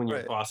you do when your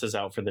Right. boss is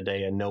out for the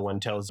day and no one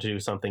tells you to do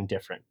something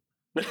different.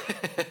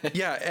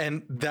 Yeah,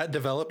 and that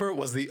developer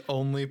was the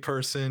only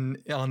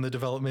person on the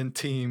development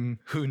team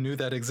who knew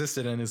that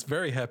existed and is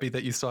very happy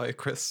that you saw it,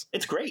 Chris.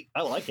 It's great.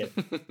 I like it.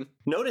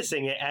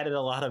 Noticing it added a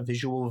lot of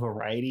visual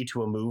variety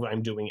to a move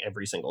I'm doing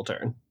every single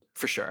turn.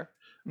 For sure.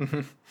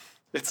 Mhm.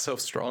 It's so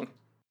strong.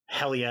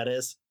 Hell yeah, it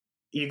is.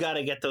 You got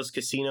to get those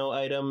casino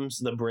items,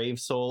 the Brave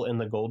Soul and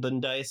the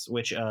Golden Dice,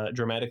 which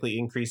dramatically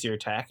increase your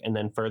attack and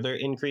then further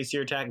increase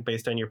your attack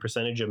based on your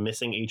percentage of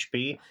missing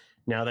HP.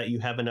 Now that you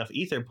have enough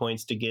ether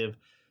points to give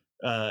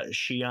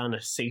Shion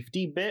a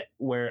safety bit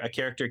where a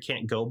character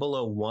can't go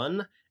below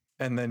 1.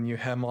 And then you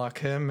hemlock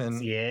him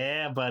and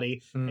Yeah,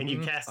 buddy. And you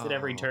Mhm. cast it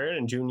every Oh. turn,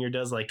 and Junior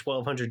does like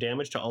 1,200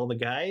 damage to all the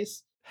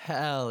guys.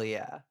 Hell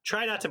yeah.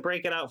 Try not to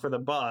break it out for the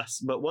boss,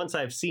 but once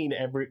I've seen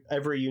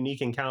every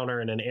unique encounter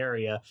in an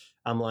area,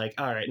 I'm like,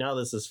 all right, now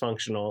this is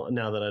functional.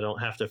 Now that I don't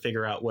have to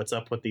figure out what's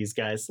up with these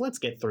guys, let's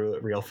get through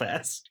it real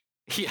fast.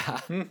 Yeah.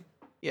 Hmm.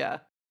 Yeah.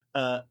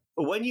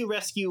 When you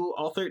rescue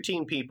all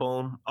 13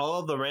 people, all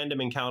of the random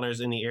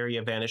encounters in the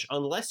area vanish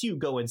unless you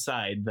go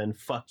inside, then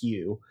fuck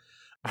you.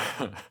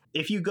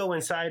 If you go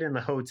inside in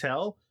the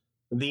hotel,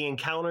 the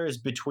encounters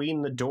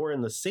between the door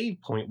and the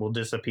save point will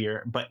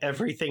disappear, but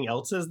everything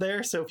else is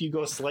there. So if you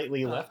go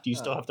slightly left, you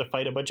still have to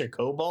fight a bunch of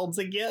kobolds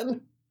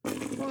again.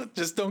 well,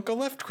 just don't go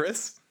left,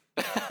 Chris.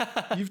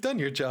 You've done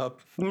your job.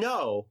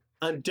 No,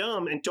 I'm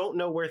dumb and don't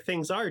know where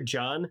things are,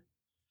 John.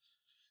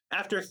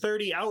 After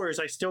 30 hours,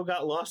 I still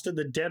got lost in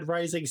the Dead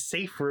Rising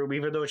safe room,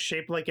 even though it's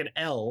shaped like an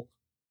L.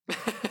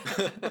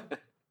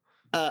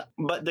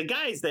 But the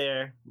guy's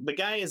there. The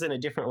guy is in a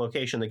different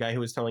location. The guy who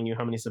was telling you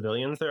how many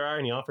civilians there are,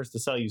 and he offers to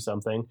sell you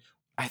something.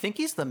 I think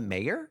he's the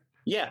mayor.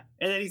 Yeah.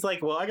 And then he's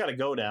like, well, I gotta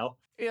go now.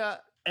 Yeah.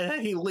 And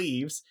then he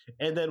leaves.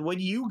 And then when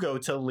you go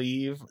to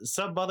leave,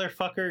 some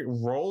motherfucker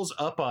rolls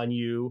up on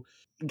you,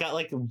 got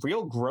like a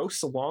real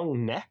gross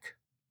long neck.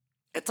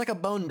 It's like a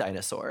bone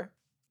dinosaur.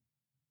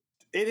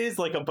 It is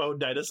like a bone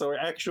dinosaur,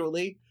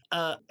 actually.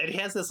 And he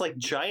has this like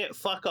giant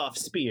fuck off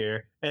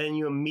spear, and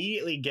you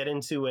immediately get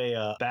into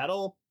a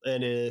battle.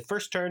 And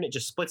first turn, it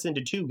just splits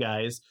into two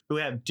guys who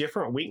have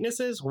different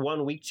weaknesses,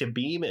 one weak to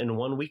beam and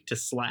one weak to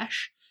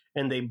slash.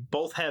 And they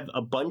both have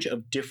a bunch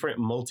of different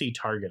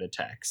multi-target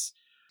attacks.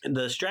 And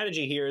the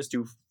strategy here is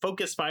to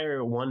focus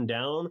fire one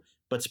down,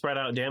 but spread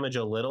out damage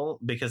a little,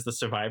 because the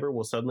survivor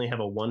will suddenly have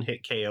a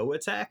one-hit KO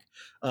attack.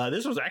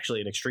 This was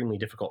actually an extremely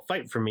difficult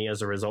fight for me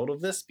as a result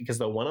of this, because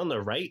the one on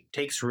the right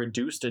takes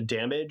reduced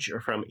damage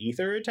from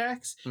ether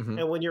attacks. Mhm.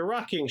 And when you're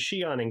rocking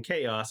Xion and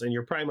Chaos and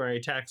your primary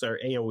attacks are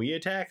AoE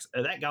attacks,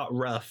 that got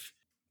rough.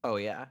 Oh,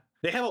 yeah.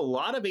 They have a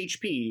lot of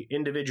HP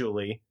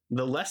individually.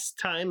 The less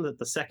time that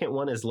the second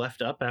one is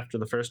left up after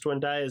the first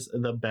one dies,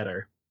 the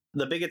better.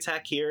 The big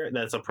attack here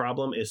that's a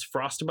problem is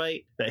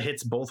Frostbite that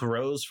hits both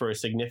rows for a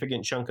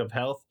significant chunk of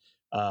health.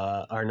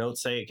 Our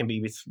notes say it can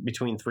be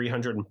between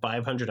 300 and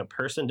 500 a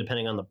person,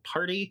 depending on the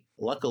party.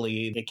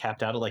 Luckily, they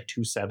capped out at like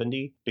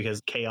 270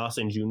 because Chaos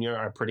and Junior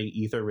are pretty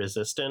ether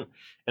resistant.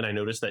 And I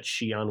noticed that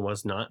Xion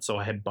was not, so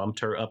I had bumped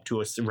her up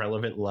to a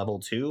relevant level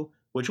 2,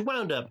 which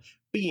wound up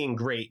being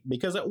great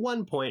because at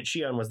one point,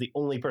 Xion was the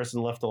only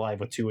person left alive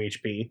with 2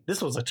 HP.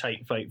 This was a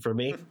tight fight for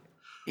me.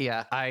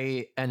 Yeah,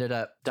 I ended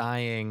up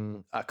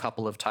dying a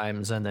couple of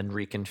times and then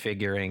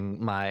reconfiguring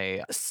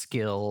my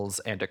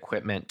skills and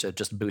equipment to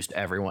just boost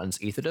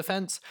everyone's ether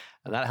defense,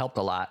 and that helped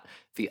a lot.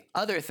 The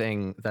other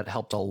thing that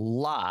helped a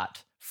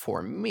lot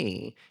for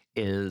me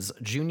is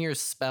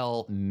Junior's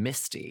spell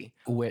Misty,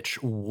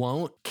 which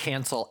won't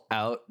cancel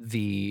out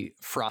the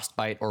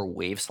Frostbite or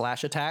Wave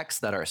Slash attacks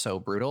that are so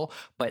brutal,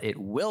 but it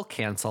will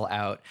cancel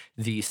out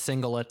the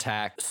single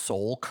attack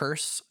Soul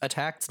Curse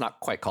attack. It's not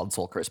quite called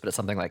Soul Curse, but it's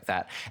something like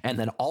that. And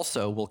then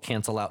also will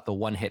cancel out the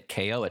one-hit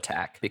KO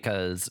attack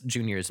because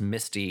Junior's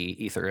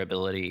Misty ether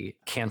ability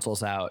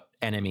cancels out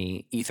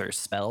enemy ether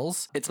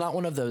spells. It's not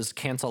one of those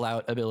cancel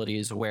out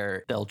abilities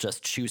where they'll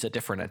just choose a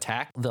different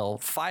attack. They'll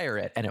fire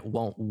it and it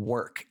won't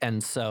work.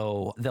 And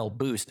so they'll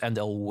boost and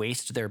they'll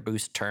waste their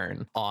boost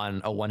turn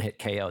on a one-hit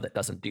KO that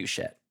doesn't do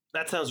shit.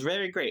 That sounds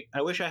very great.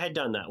 I wish I had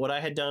done that. What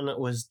I had done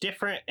was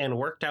different and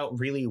worked out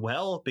really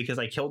well because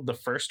I killed the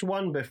first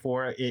one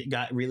before it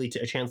got really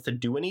a chance to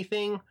do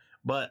anything.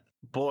 But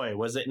boy,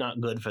 was it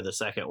not good for the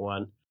second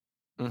one.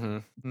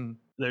 Mm-hmm.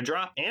 Their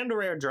drop and a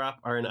rare drop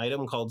are an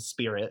item called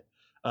Spirit,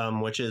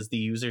 which is the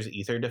user's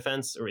ether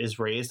defense is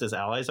raised as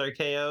allies are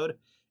KO'd,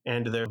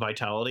 and their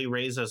vitality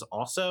raises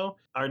also.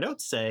 Our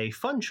notes say,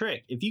 fun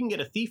trick, if you can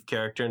get a thief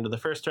character into the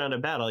first round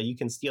of battle, you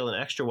can steal an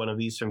extra one of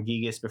these from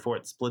Gigas before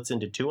it splits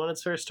into 2 on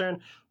its first turn.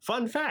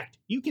 Fun fact,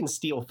 you can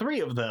steal 3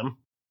 of them.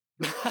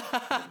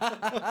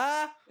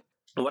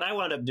 What I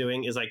wound up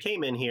doing is I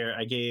came in here,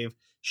 I gave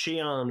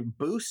Xion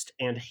boost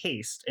and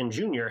haste, and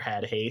Junior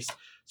had haste.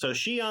 So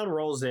Xion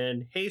rolls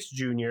in, haste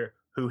Junior,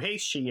 who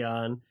hastes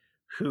Xion,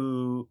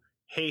 who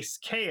hastes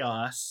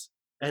Chaos,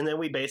 and then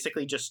we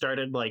basically just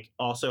started like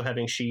also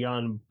having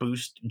Xion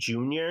boost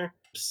Junior,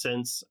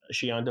 since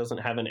Xion doesn't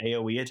have an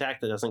AoE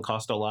attack that doesn't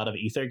cost a lot of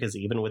ether, because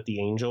even with the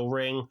Angel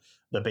Ring,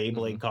 the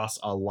Beyblade costs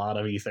a lot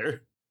of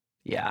ether.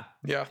 Yeah,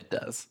 Yeah. it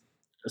does.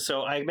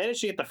 So I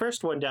managed to get the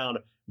first one down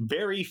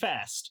very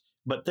fast,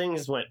 but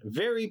things went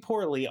very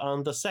poorly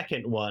on the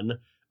second one.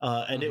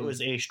 And it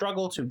was a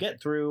struggle to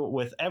get through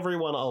with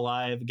everyone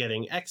alive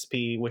getting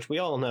XP, which we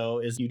all know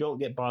is you don't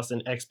get boss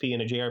and XP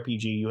in a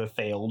JRPG, you have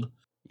failed.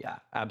 Yeah,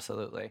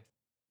 absolutely.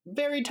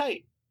 Very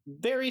tight.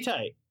 Very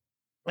tight.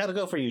 How'd it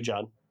go for you,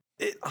 John?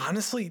 It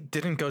honestly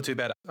didn't go too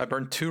bad. I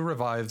burned 2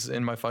 revives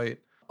in my fight.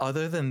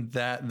 Other than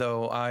that,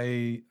 though,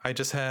 I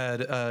just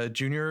had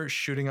Junior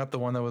shooting up the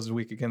one that was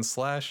weak against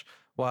Slash,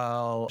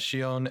 while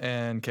Xion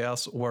and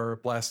Chaos were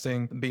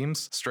blasting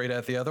beams straight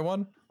at the other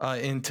one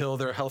until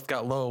their health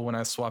got low when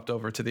I swapped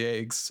over to the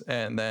eggs.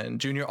 And then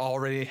Junior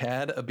already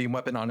had a beam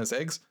weapon on his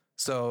eggs,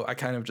 so I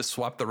kind of just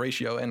swapped the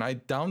ratio, and I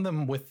downed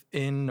them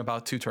within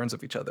about 2 turns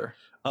of each other.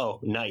 Oh,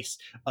 nice.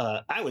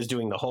 I was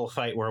doing the whole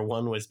fight where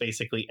one was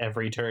basically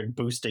every turn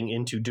boosting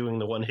into doing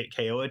the one-hit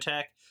KO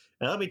attack.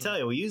 And let me tell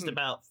you, we used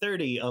about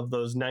 30 of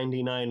those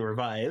 99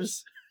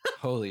 revives.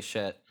 Holy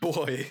shit.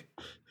 Boy.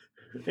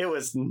 It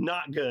was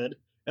not good.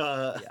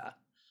 Yeah,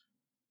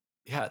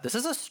 this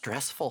is a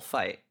stressful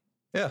fight.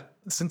 Yeah,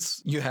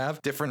 since you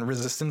have different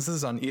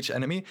resistances on each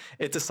enemy,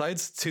 it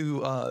decides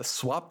to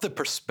swap the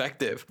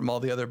perspective from all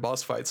the other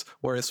boss fights,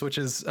 where it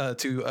switches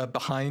to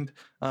behind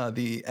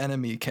the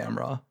enemy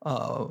camera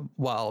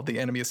while the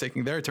enemy is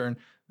taking their turn,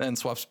 then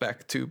swaps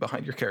back to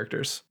behind your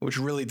characters, which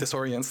really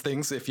disorients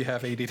things if you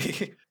have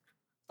ADD.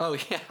 Oh,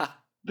 yeah.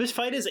 This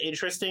fight is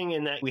interesting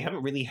in that we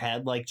haven't really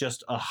had like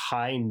just a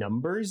high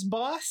numbers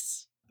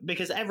boss,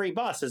 because every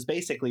boss has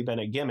basically been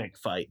a gimmick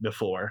fight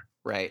before.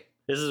 Right.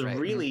 This is Right.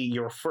 really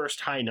your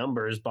first high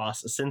numbers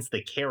boss since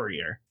the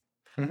carrier.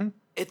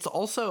 It's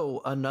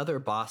also another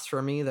boss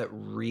for me that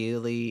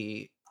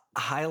really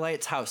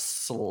highlights how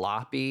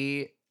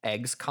sloppy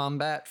eggs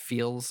combat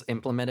feels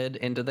implemented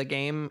into the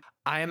game.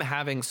 I am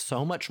having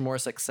so much more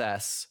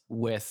success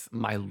with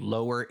my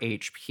lower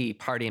HP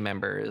party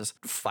members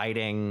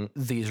fighting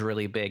these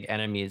really big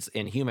enemies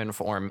in human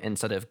form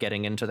instead of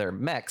getting into their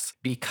mechs,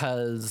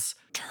 because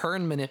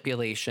turn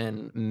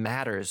manipulation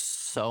matters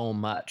so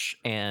much.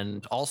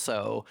 And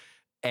also,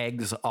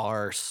 eggs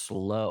are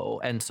slow.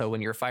 And so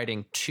when you're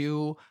fighting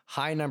two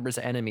high numbers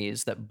of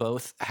enemies that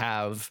both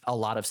have a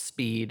lot of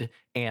speed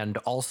and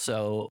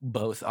also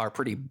both are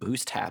pretty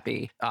boost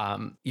happy,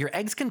 your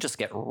eggs can just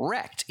get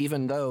wrecked,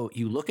 even though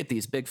you look at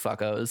these big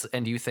fuckos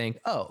and you think,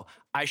 oh,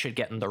 I should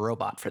get in the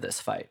robot for this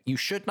fight. You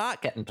should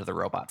not get into the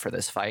robot for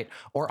this fight,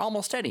 or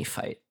almost any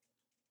fight.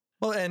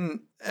 Well, and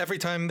every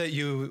time that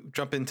you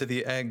jump into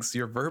the eggs,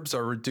 your verbs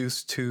are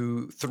reduced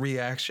to 3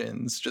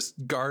 actions,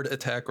 just guard,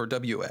 attack, or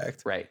W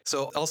act. Right.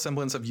 So all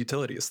semblance of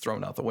utility is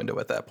thrown out the window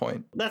at that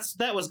point.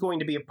 That was going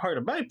to be a part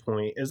of my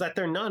point, is that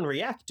they're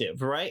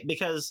non-reactive, right?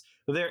 Because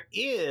there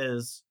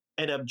is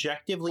an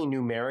objectively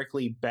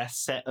numerically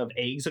best set of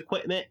eggs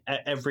equipment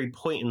at every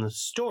point in the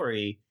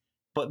story,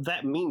 but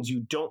that means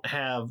you don't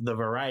have the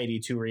variety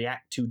to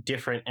react to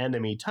different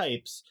enemy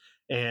types.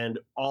 And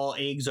all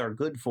eggs are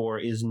good for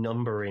is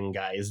numbering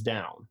guys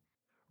down.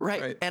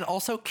 Right. And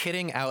also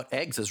kitting out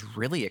eggs is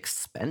really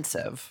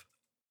expensive.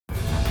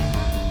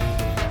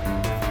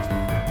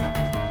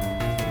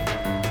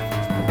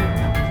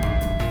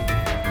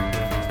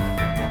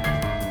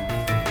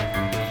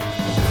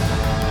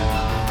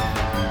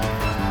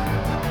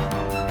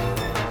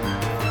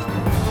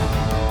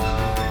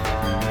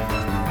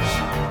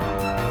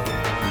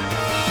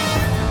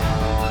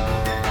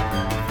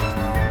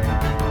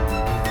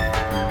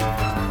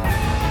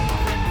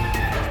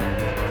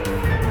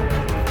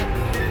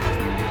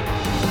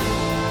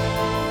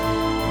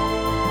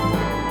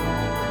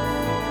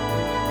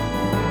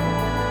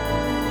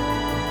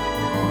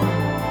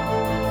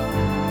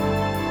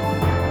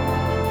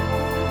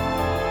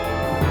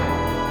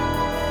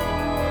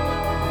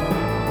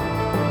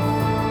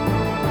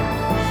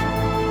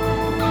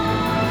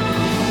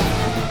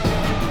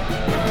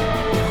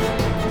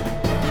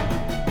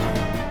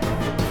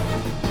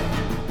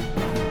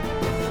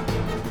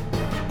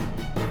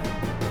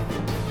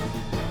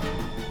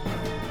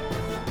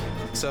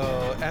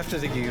 So after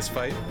the Gigas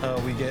fight,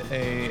 we get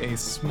a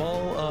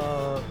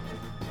small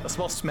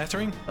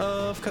smattering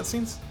of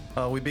cutscenes.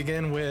 We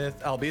begin with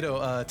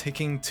Albedo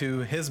taking to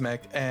his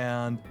mech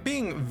and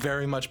being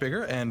very much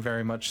bigger and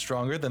very much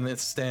stronger than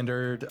its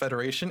standard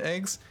Federation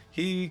eggs.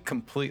 He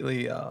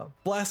completely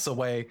blasts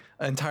away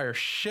entire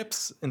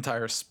ships,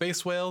 entire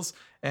space whales,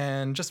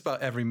 and just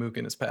about every mook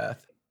in his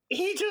path.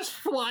 He just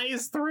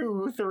flies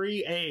through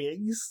 3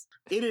 eggs.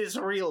 It is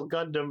real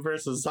Gundam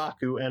versus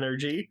Zaku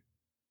energy.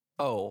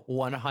 Oh,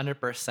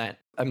 100%.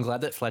 I'm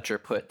glad that Fletcher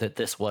put that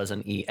this was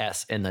an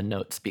ES in the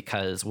notes,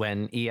 because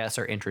when ES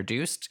are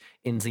introduced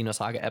in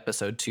Xenosaga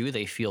Episode 2,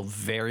 they feel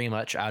very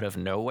much out of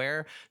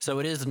nowhere. So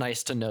it is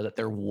nice to know that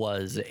there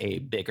was a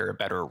bigger,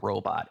 better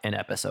robot in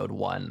Episode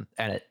 1,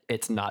 and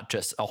it's not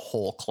just a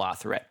whole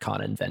cloth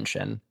retcon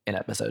invention in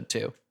Episode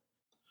 2.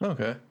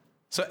 Okay.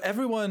 So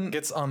everyone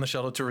gets on the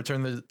shuttle to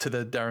return to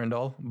the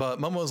Darendal, but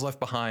Momo is left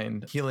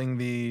behind, healing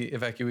the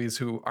evacuees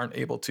who aren't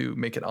able to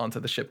make it onto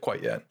the ship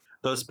quite yet.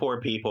 Those poor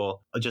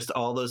people, just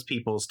all those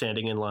people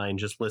standing in line,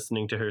 just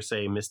listening to her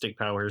say, "Mystic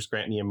powers,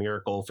 grant me a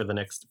miracle," for the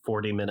next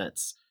 40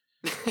 minutes.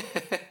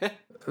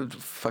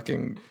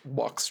 Fucking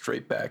walk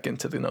straight back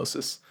into the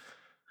Gnosis.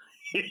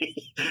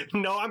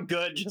 No, I'm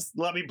good. Just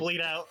let me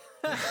bleed out.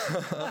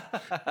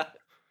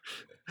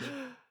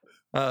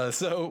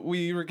 So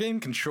we regain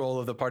control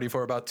of the party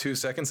for about 2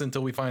 seconds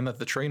until we find that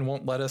the train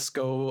won't let us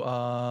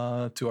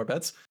go to our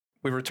beds.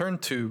 We return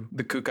to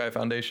the Kukai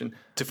Foundation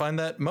to find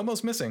that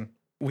Momo's missing.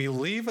 We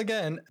leave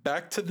again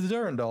back to the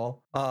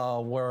Durandal,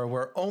 where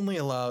we're only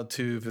allowed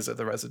to visit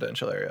the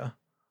residential area.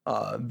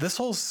 This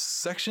whole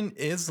section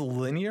is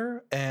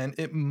linear, and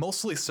it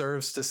mostly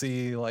serves to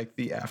see like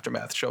the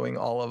aftermath, showing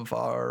all of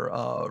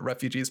our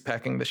refugees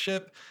packing the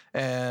ship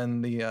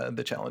and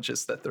the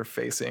challenges that they're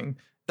facing,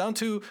 down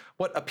to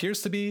what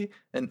appears to be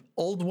an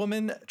old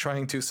woman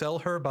trying to sell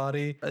her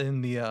body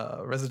in the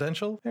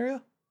residential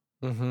area.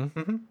 Mm-hmm.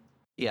 Mm-hmm.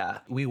 Yeah,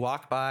 we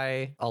walk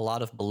by a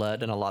lot of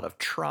blood and a lot of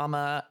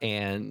trauma,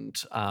 and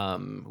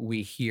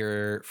we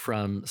hear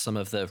from some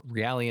of the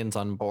Realians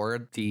on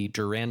board the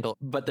Durandal.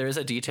 But there's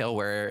a detail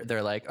where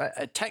they're like,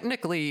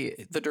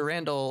 technically, the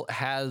Durandal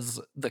has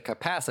the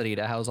capacity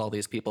to house all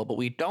these people, but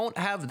we don't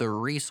have the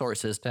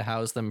resources to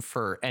house them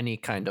for any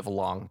kind of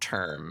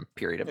long-term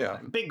period of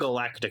time. Big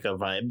Galactica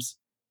vibes.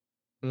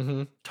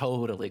 Mm-hmm.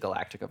 Totally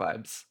Galactica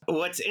vibes.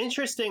 What's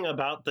interesting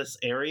about this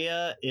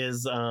area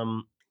is...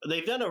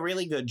 they've done a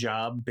really good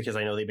job, because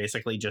I know they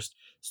basically just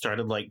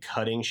started like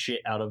cutting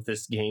shit out of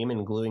this game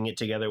and gluing it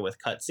together with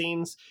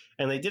cutscenes.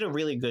 And they did a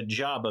really good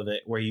job of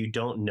it where you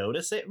don't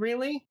notice it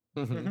really.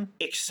 Mm-hmm.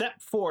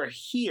 Except for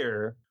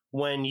here,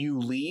 when you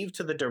leave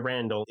to the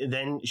Durandal,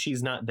 then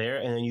she's not there,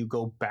 and then you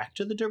go back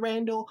to the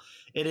Durandal,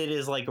 and it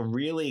is like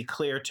really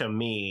clear to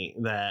me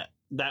that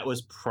that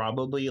was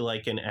probably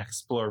like an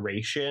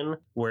exploration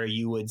where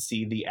you would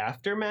see the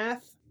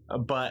aftermath,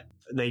 but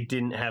they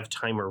didn't have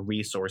time or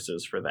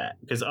resources for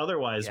that. Because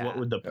otherwise, what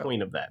would the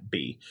point of that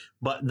be?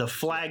 But the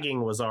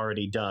flagging was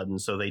already done,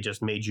 so they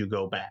just made you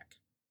go back.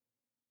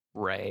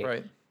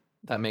 Right.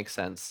 That makes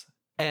sense.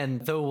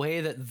 And the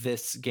way that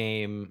this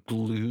game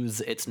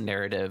glues its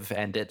narrative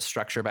and its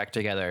structure back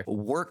together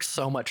works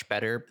so much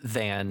better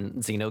than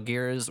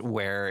Xenogears,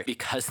 where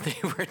because they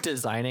were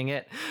designing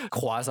it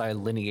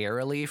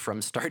quasi-linearly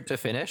from start to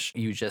finish,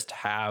 you just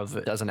have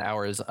a dozen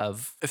hours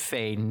of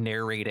Faye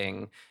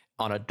narrating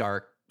on a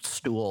dark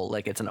stool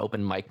like it's an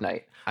open mic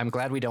night. I'm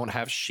glad we don't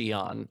have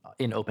Shion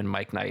in open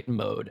mic night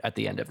mode at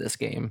the end of this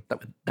game.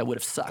 That would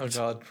have sucked.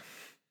 Oh,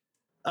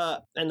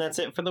 God. And that's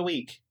it for the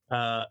week.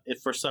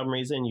 If for some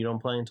reason you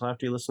don't play until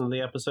after you listen to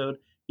the episode,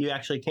 you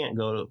actually can't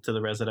go to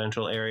the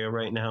residential area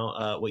right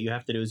now. What you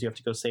have to do is you have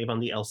to go save on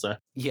the Elsa.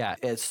 Yeah,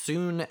 as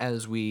soon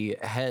as we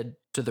head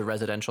to the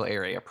residential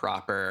area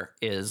proper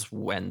is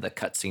when the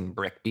cutscene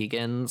brick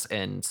begins.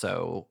 And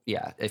so,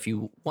 yeah, if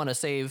you want to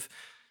save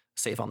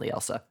on the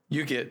Elsa.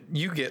 You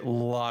get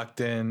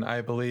locked in.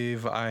 I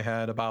believe I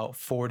had about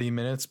 40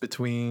 minutes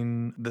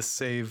between the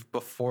save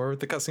before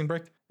the cutscene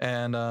break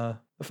and the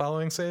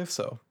following save.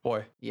 So,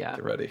 boy,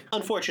 get ready.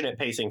 Unfortunate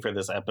pacing for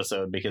this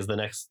episode because the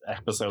next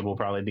episode will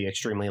probably be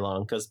extremely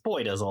long because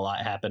boy, does a lot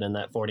happen in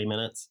that 40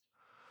 minutes.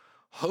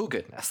 Oh,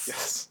 goodness.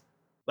 Yes.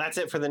 That's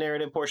it for the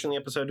narrative portion of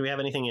the episode. Do we have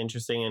anything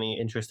interesting, any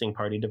interesting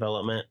party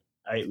development?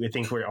 I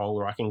think we're all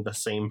rocking the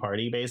same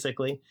party,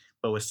 basically,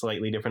 but with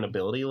slightly different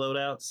ability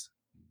loadouts.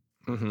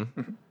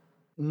 Mm-hmm.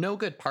 No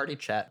good party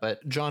chat,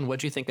 but John, what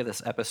do you think of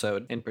this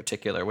episode in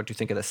particular? What do you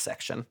think of this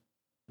section?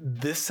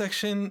 This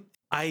section,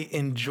 I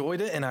enjoyed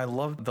it, and I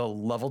loved the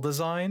level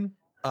design.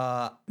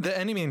 The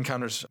enemy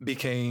encounters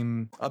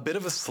became a bit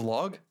of a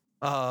slog,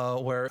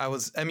 where I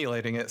was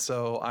emulating it,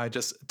 so I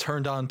just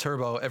turned on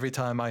turbo every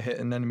time I hit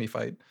an enemy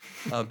fight,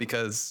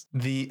 because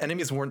the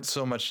enemies weren't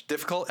so much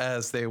difficult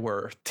as they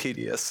were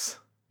tedious.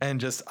 And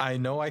just, I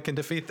know I can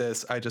defeat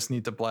this, I just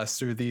need to blast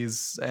through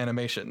these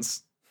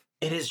animations.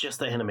 It is just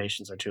the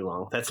animations are too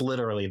long. That's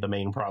literally the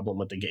main problem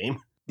with the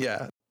game.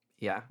 Yeah.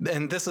 Yeah.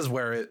 And this is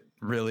where it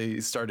really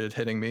started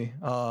hitting me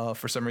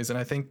for some reason.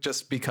 I think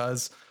just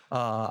because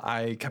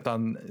I kept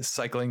on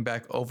cycling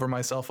back over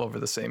myself over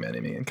the same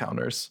enemy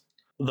encounters.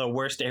 The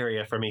worst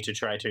area for me to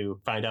try to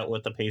find out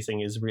what the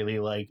pacing is really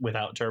like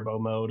without turbo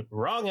mode.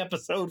 Wrong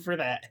episode for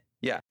that.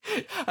 Yeah.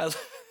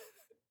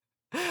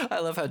 I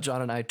love how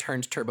John and I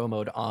turned turbo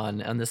mode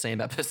on the same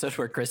episode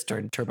where Chris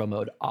turned turbo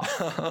mode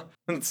off.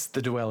 It's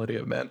the duality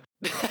of man.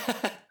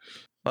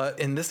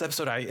 In this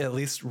episode, I at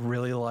least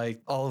really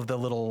liked all of the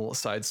little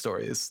side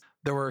stories.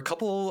 There were a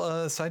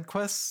couple side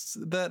quests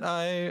that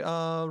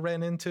I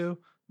ran into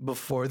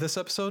before this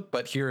episode,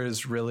 but here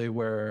is really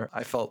where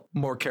I felt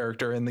more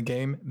character in the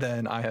game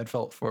than I had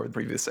felt for the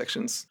previous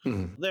sections.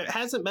 There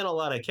hasn't been a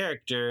lot of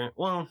character.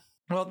 Well,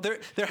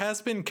 there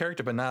has been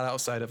character, but not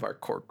outside of our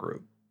core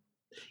group.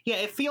 Yeah,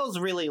 it feels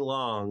really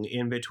long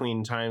in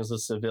between times with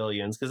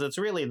civilians because it's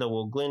really the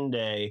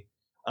Woglinde,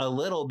 a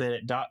little bit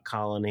at Dot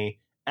Colony,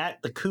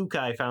 at the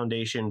Kukai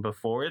Foundation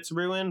before it's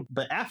ruined,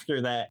 but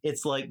after that,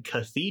 it's like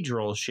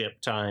cathedral ship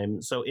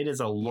time, so it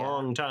is a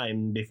long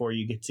time before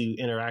you get to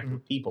interact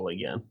with people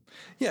again.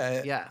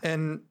 Yeah.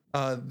 And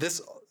this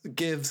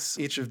gives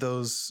each of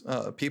those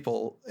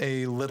people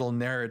a little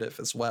narrative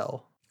as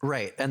well.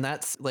 Right. And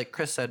that's, like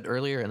Chris said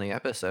earlier in the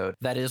episode,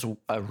 that is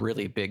a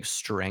really big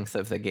strength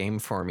of the game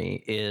for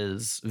me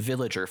is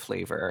villager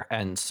flavor.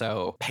 And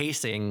so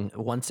pacing,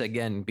 once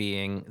again,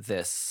 being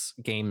this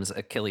game's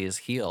Achilles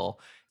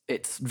heel,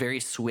 it's very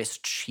Swiss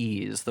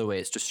cheese the way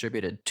it's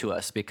distributed to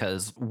us,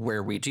 because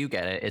where we do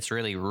get it, it's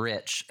really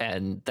rich.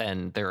 And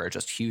then there are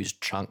just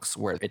huge chunks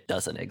where it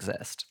doesn't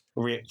exist.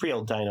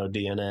 Real Dino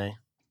DNA.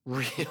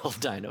 Real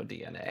Dino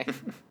DNA.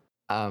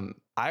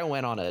 I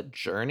went on a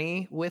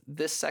journey with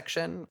this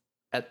section.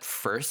 At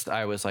first,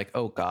 I was like,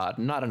 oh God,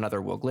 not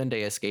another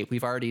Woglinde escape.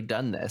 We've already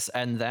done this.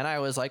 And then I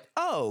was like,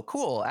 oh,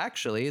 cool.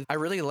 Actually, I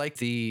really like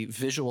the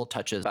visual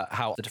touches about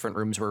how the different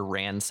rooms were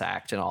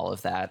ransacked and all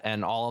of that,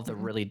 and all of the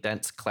really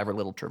dense, clever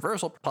little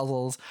traversal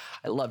puzzles.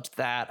 I loved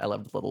that. I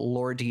loved the little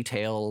lore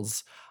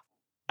details.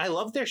 I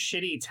love their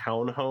shitty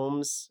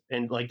townhomes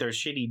and like their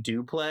shitty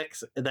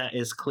duplex that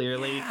is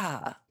clearly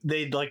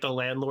they like the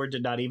landlord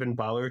did not even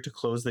bother to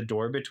close the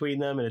door between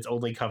them and it's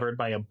only covered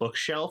by a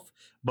bookshelf.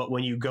 But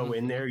when you go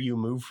in there, you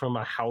move from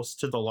a house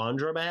to the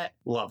laundromat.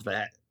 Love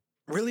that.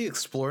 Really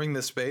exploring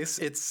this space,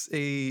 it's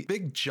a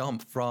big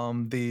jump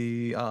from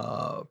the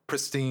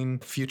pristine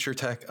future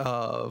tech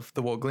of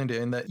the Woglinde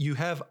in that you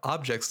have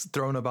objects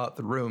thrown about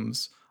the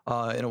rooms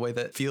in a way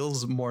that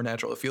feels more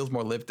natural. It feels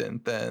more lived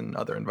in than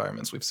other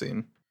environments we've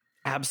seen.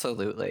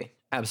 Absolutely.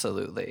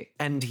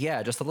 And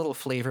yeah, just the little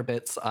flavor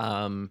bits.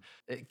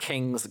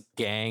 King's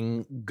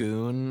gang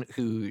goon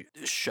who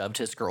shoved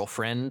his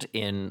girlfriend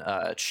in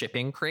a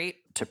shipping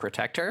crate to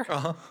protect her.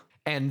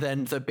 And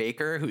then the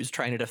baker who's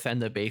trying to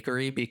defend the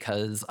bakery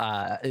because,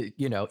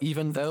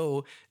 even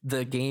though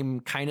the game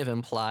kind of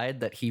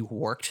implied that he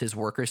worked his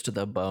workers to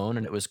the bone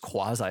and it was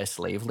quasi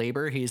slave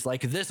labor, he's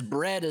like, this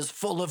bread is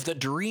full of the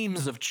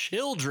dreams of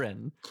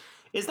children.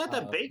 Is that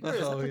the bakery or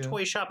is that the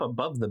toy shop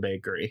above the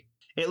bakery?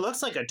 It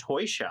looks like a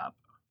toy shop.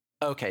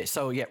 Okay,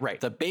 so yeah, right.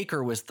 The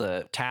baker was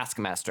the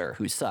taskmaster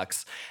who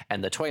sucks,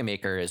 and the toy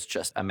maker is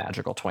just a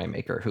magical toy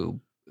maker who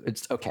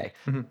it's okay.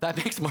 Mm-hmm. That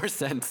makes more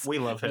sense. We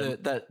love him.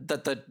 That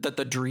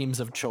the dreams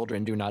of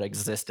children do not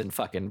exist in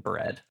fucking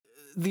bread.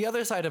 The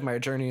other side of my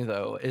journey,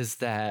 though, is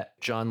that,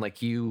 John,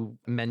 like you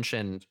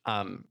mentioned,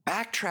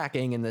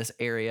 backtracking in this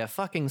area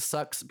fucking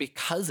sucks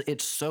because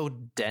it's so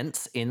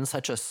dense in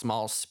such a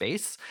small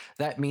space.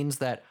 That means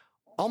that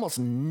almost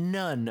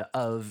none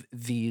of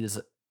these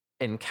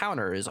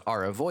encounters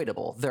are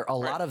avoidable. A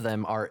lot of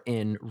them are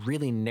in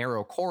really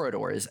narrow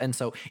corridors. And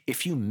so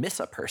if you miss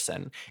a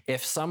person,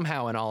 if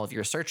somehow in all of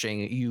your searching,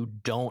 you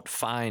don't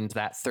find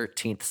that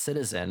 13th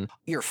citizen,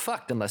 you're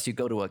fucked unless you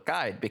go to a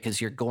guide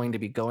because you're going to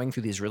be going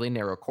through these really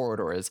narrow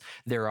corridors.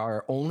 There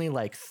are only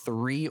like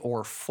 3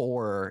 or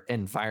 4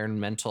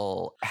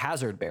 environmental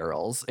hazard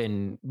barrels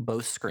in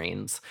both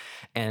screens.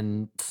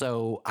 And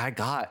so I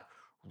got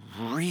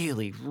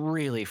really,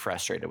 really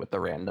frustrated with the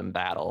random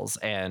battles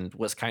and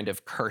was kind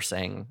of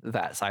cursing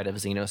that side of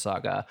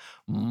Xenosaga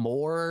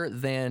more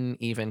than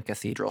even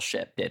Cathedral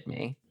Ship did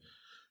me.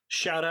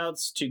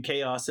 Shoutouts to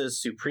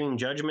Chaos's supreme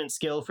judgment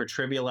skill for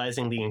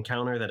trivializing the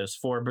encounter that is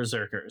 4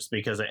 berserkers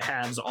because it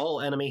halves all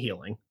enemy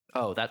healing.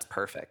 Oh, that's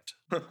perfect.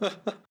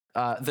 The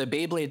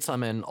Beyblade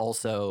summon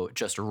also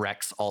just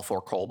wrecks all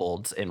 4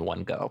 kobolds in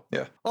one go.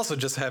 Yeah. Also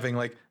just having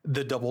like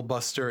the double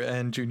buster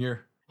and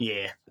Junior.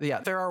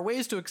 Yeah, there are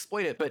ways to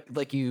exploit it, but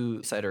like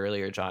you said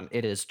earlier, John,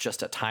 it is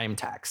just a time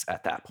tax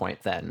at that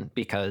point then,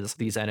 because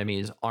these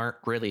enemies aren't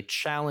really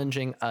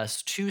challenging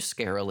us too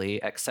scarily,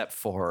 except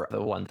for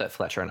the one that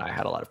Fletcher and I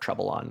had a lot of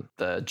trouble on,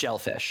 the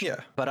jellyfish.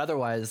 Yeah. But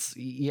otherwise,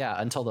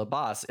 until the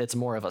boss, it's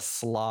more of a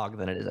slog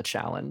than it is a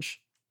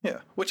challenge.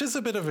 Yeah, which is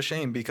a bit of a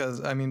shame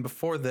because, I mean,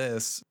 before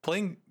this,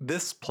 playing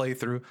this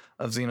playthrough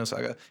of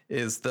Xenosaga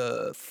is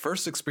the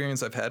first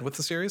experience I've had with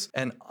the series.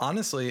 And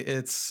honestly,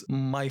 it's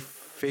my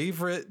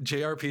favorite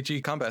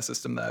JRPG combat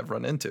system that I've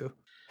run into.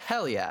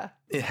 Hell yeah.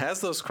 It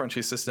has those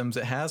crunchy systems.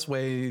 It has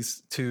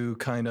ways to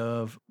kind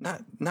of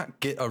not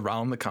get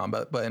around the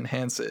combat, but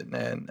enhance it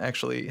and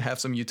actually have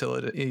some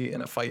utility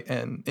in a fight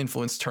and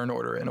influence turn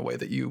order in a way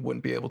that you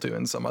wouldn't be able to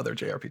in some other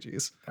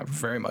JRPGs. I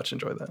very much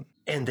enjoy that.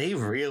 And they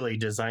really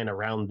design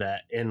around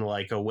that in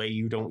like a way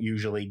you don't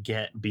usually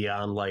get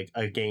beyond like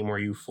a game where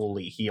you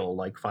fully heal,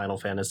 like Final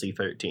Fantasy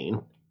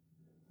 13.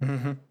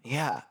 Mm-hmm.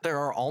 Yeah, there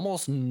are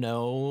almost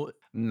no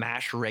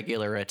mash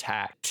regular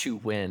attack to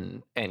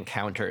win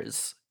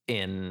encounters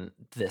in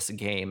this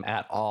game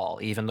at all.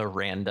 Even the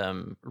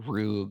random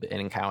Rube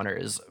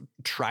encounters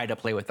try to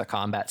play with the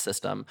combat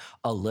system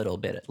a little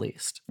bit at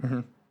least.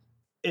 Mm-hmm.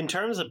 In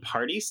terms of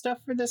party stuff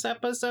for this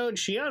episode,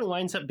 Xion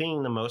winds up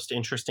being the most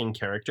interesting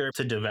character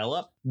to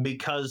develop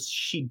because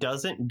she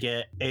doesn't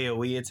get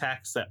AoE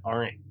attacks that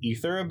aren't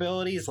ether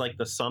abilities like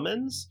the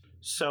summons.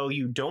 So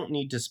you don't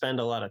need to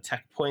spend a lot of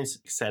tech points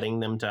setting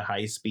them to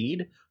high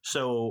speed.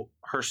 So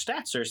her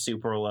stats are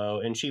super low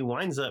and she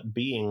winds up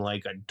being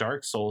like a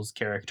Dark Souls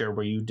character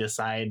where you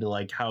decide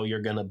like how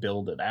you're going to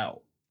build it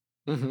out.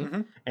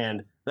 Mm-hmm.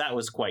 And that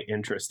was quite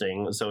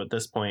interesting. So at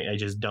this point, I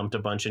just dumped a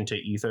bunch into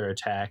ether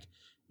attack,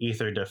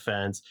 ether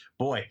defense.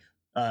 Boy,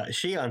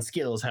 Xion's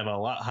skills have a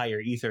lot higher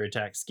ether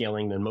attack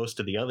scaling than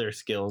most of the other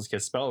skills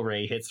because Spell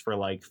Ray hits for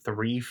like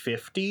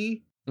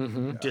 350.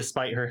 Mm-hmm.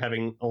 Despite her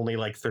having only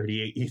like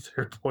 38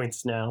 ether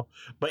points now.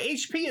 But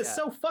HP is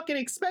so fucking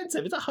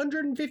expensive. It's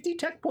 150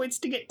 tech points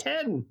to get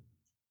 10.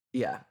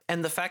 Yeah.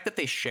 And the fact that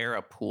they share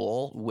a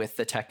pool with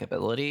the tech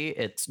ability,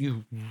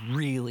 you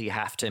really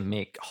have to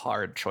make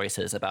hard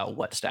choices about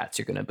what stats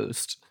you're going to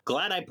boost.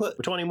 Glad I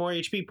put 20 more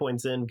HP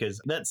points in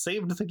because that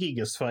saved the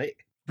Gigas fight.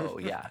 Oh,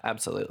 yeah,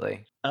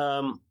 absolutely.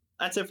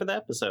 That's it for the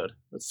episode.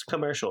 It's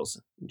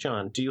commercials.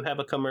 John, do you have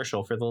a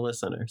commercial for the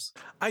listeners?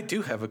 I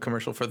do have a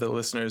commercial for the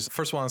listeners.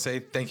 First, I want to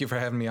say thank you for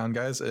having me on,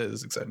 guys. It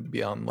is exciting to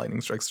be on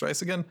Lightning Strikes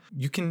Thrice again.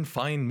 You can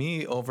find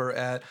me over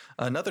at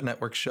another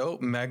network show,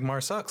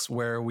 Magmar Sucks,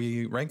 where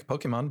we rank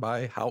Pokemon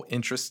by how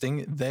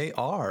interesting they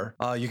are.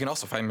 You can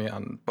also find me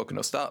on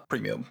Pocono Stop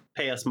Premium.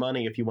 Pay us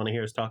money if you want to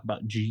hear us talk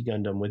about G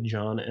Gundam with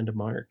John and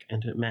Mark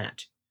and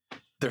Matt.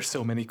 There's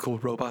so many cool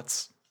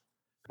robots.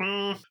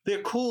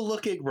 They're cool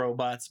looking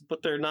robots,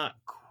 but they're not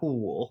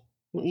cool.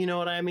 You know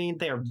what I mean?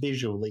 They are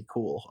visually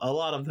cool. A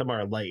lot of them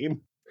are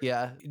lame.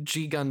 Yeah,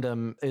 G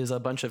Gundam is a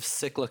bunch of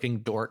sick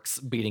looking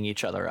dorks beating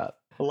each other up.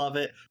 Love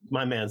it.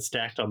 My man's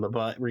stacked on the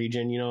butt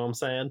region, you know what I'm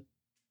saying?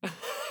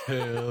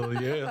 Hell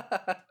yeah.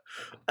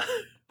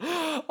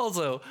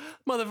 Also,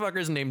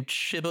 motherfuckers named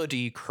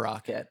Chibody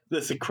Crockett.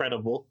 That's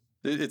incredible.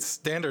 It's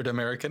standard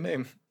American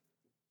name.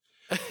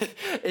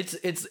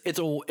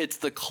 It's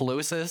the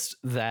closest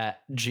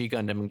that G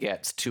Gundam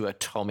gets to a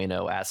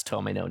Tomino as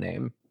Tomino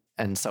name.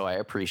 And so I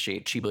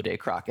appreciate Chibude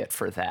Crockett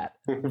for that.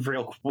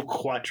 Real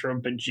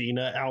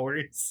Quattrobagina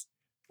hours.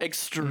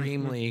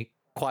 Extremely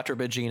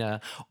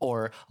Quattrobagina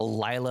or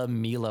Lila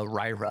Mila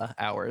Ryra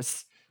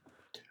hours.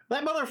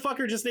 That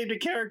motherfucker just named a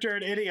character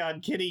an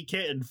Idion Kitty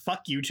Kitten.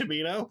 Fuck you,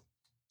 Tomino.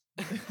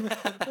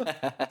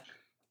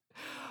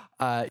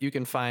 You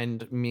can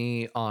find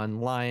me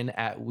online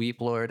at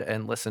Weeplord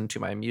and listen to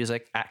my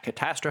music at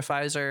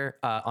Catastrophizer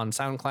on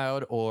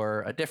SoundCloud,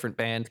 or a different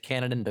band,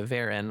 Canon and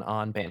DeVaren,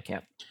 on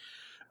Bandcamp.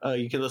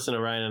 You can listen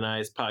to Ryan and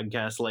I's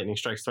podcast, Lightning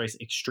Strikes Twice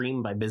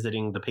Extreme, by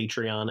visiting the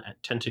Patreon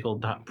at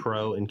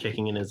tentacle.pro and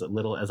kicking in as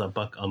little as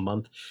 $1 a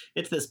month.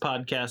 It's this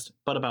podcast,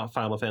 but about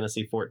Final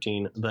Fantasy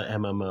XIV, the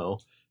MMO.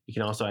 You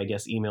can also, I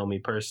guess, email me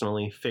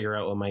personally, figure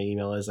out what my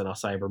email is, and I'll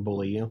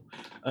cyberbully you.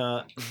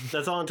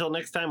 That's all until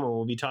next time, when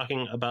we'll be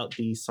talking about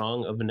the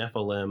Song of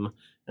Nephilim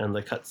and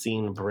the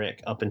cutscene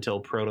Brick up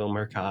until Proto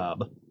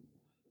Merkab.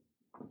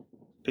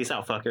 Peace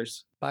out,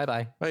 fuckers.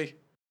 Bye-bye. Bye.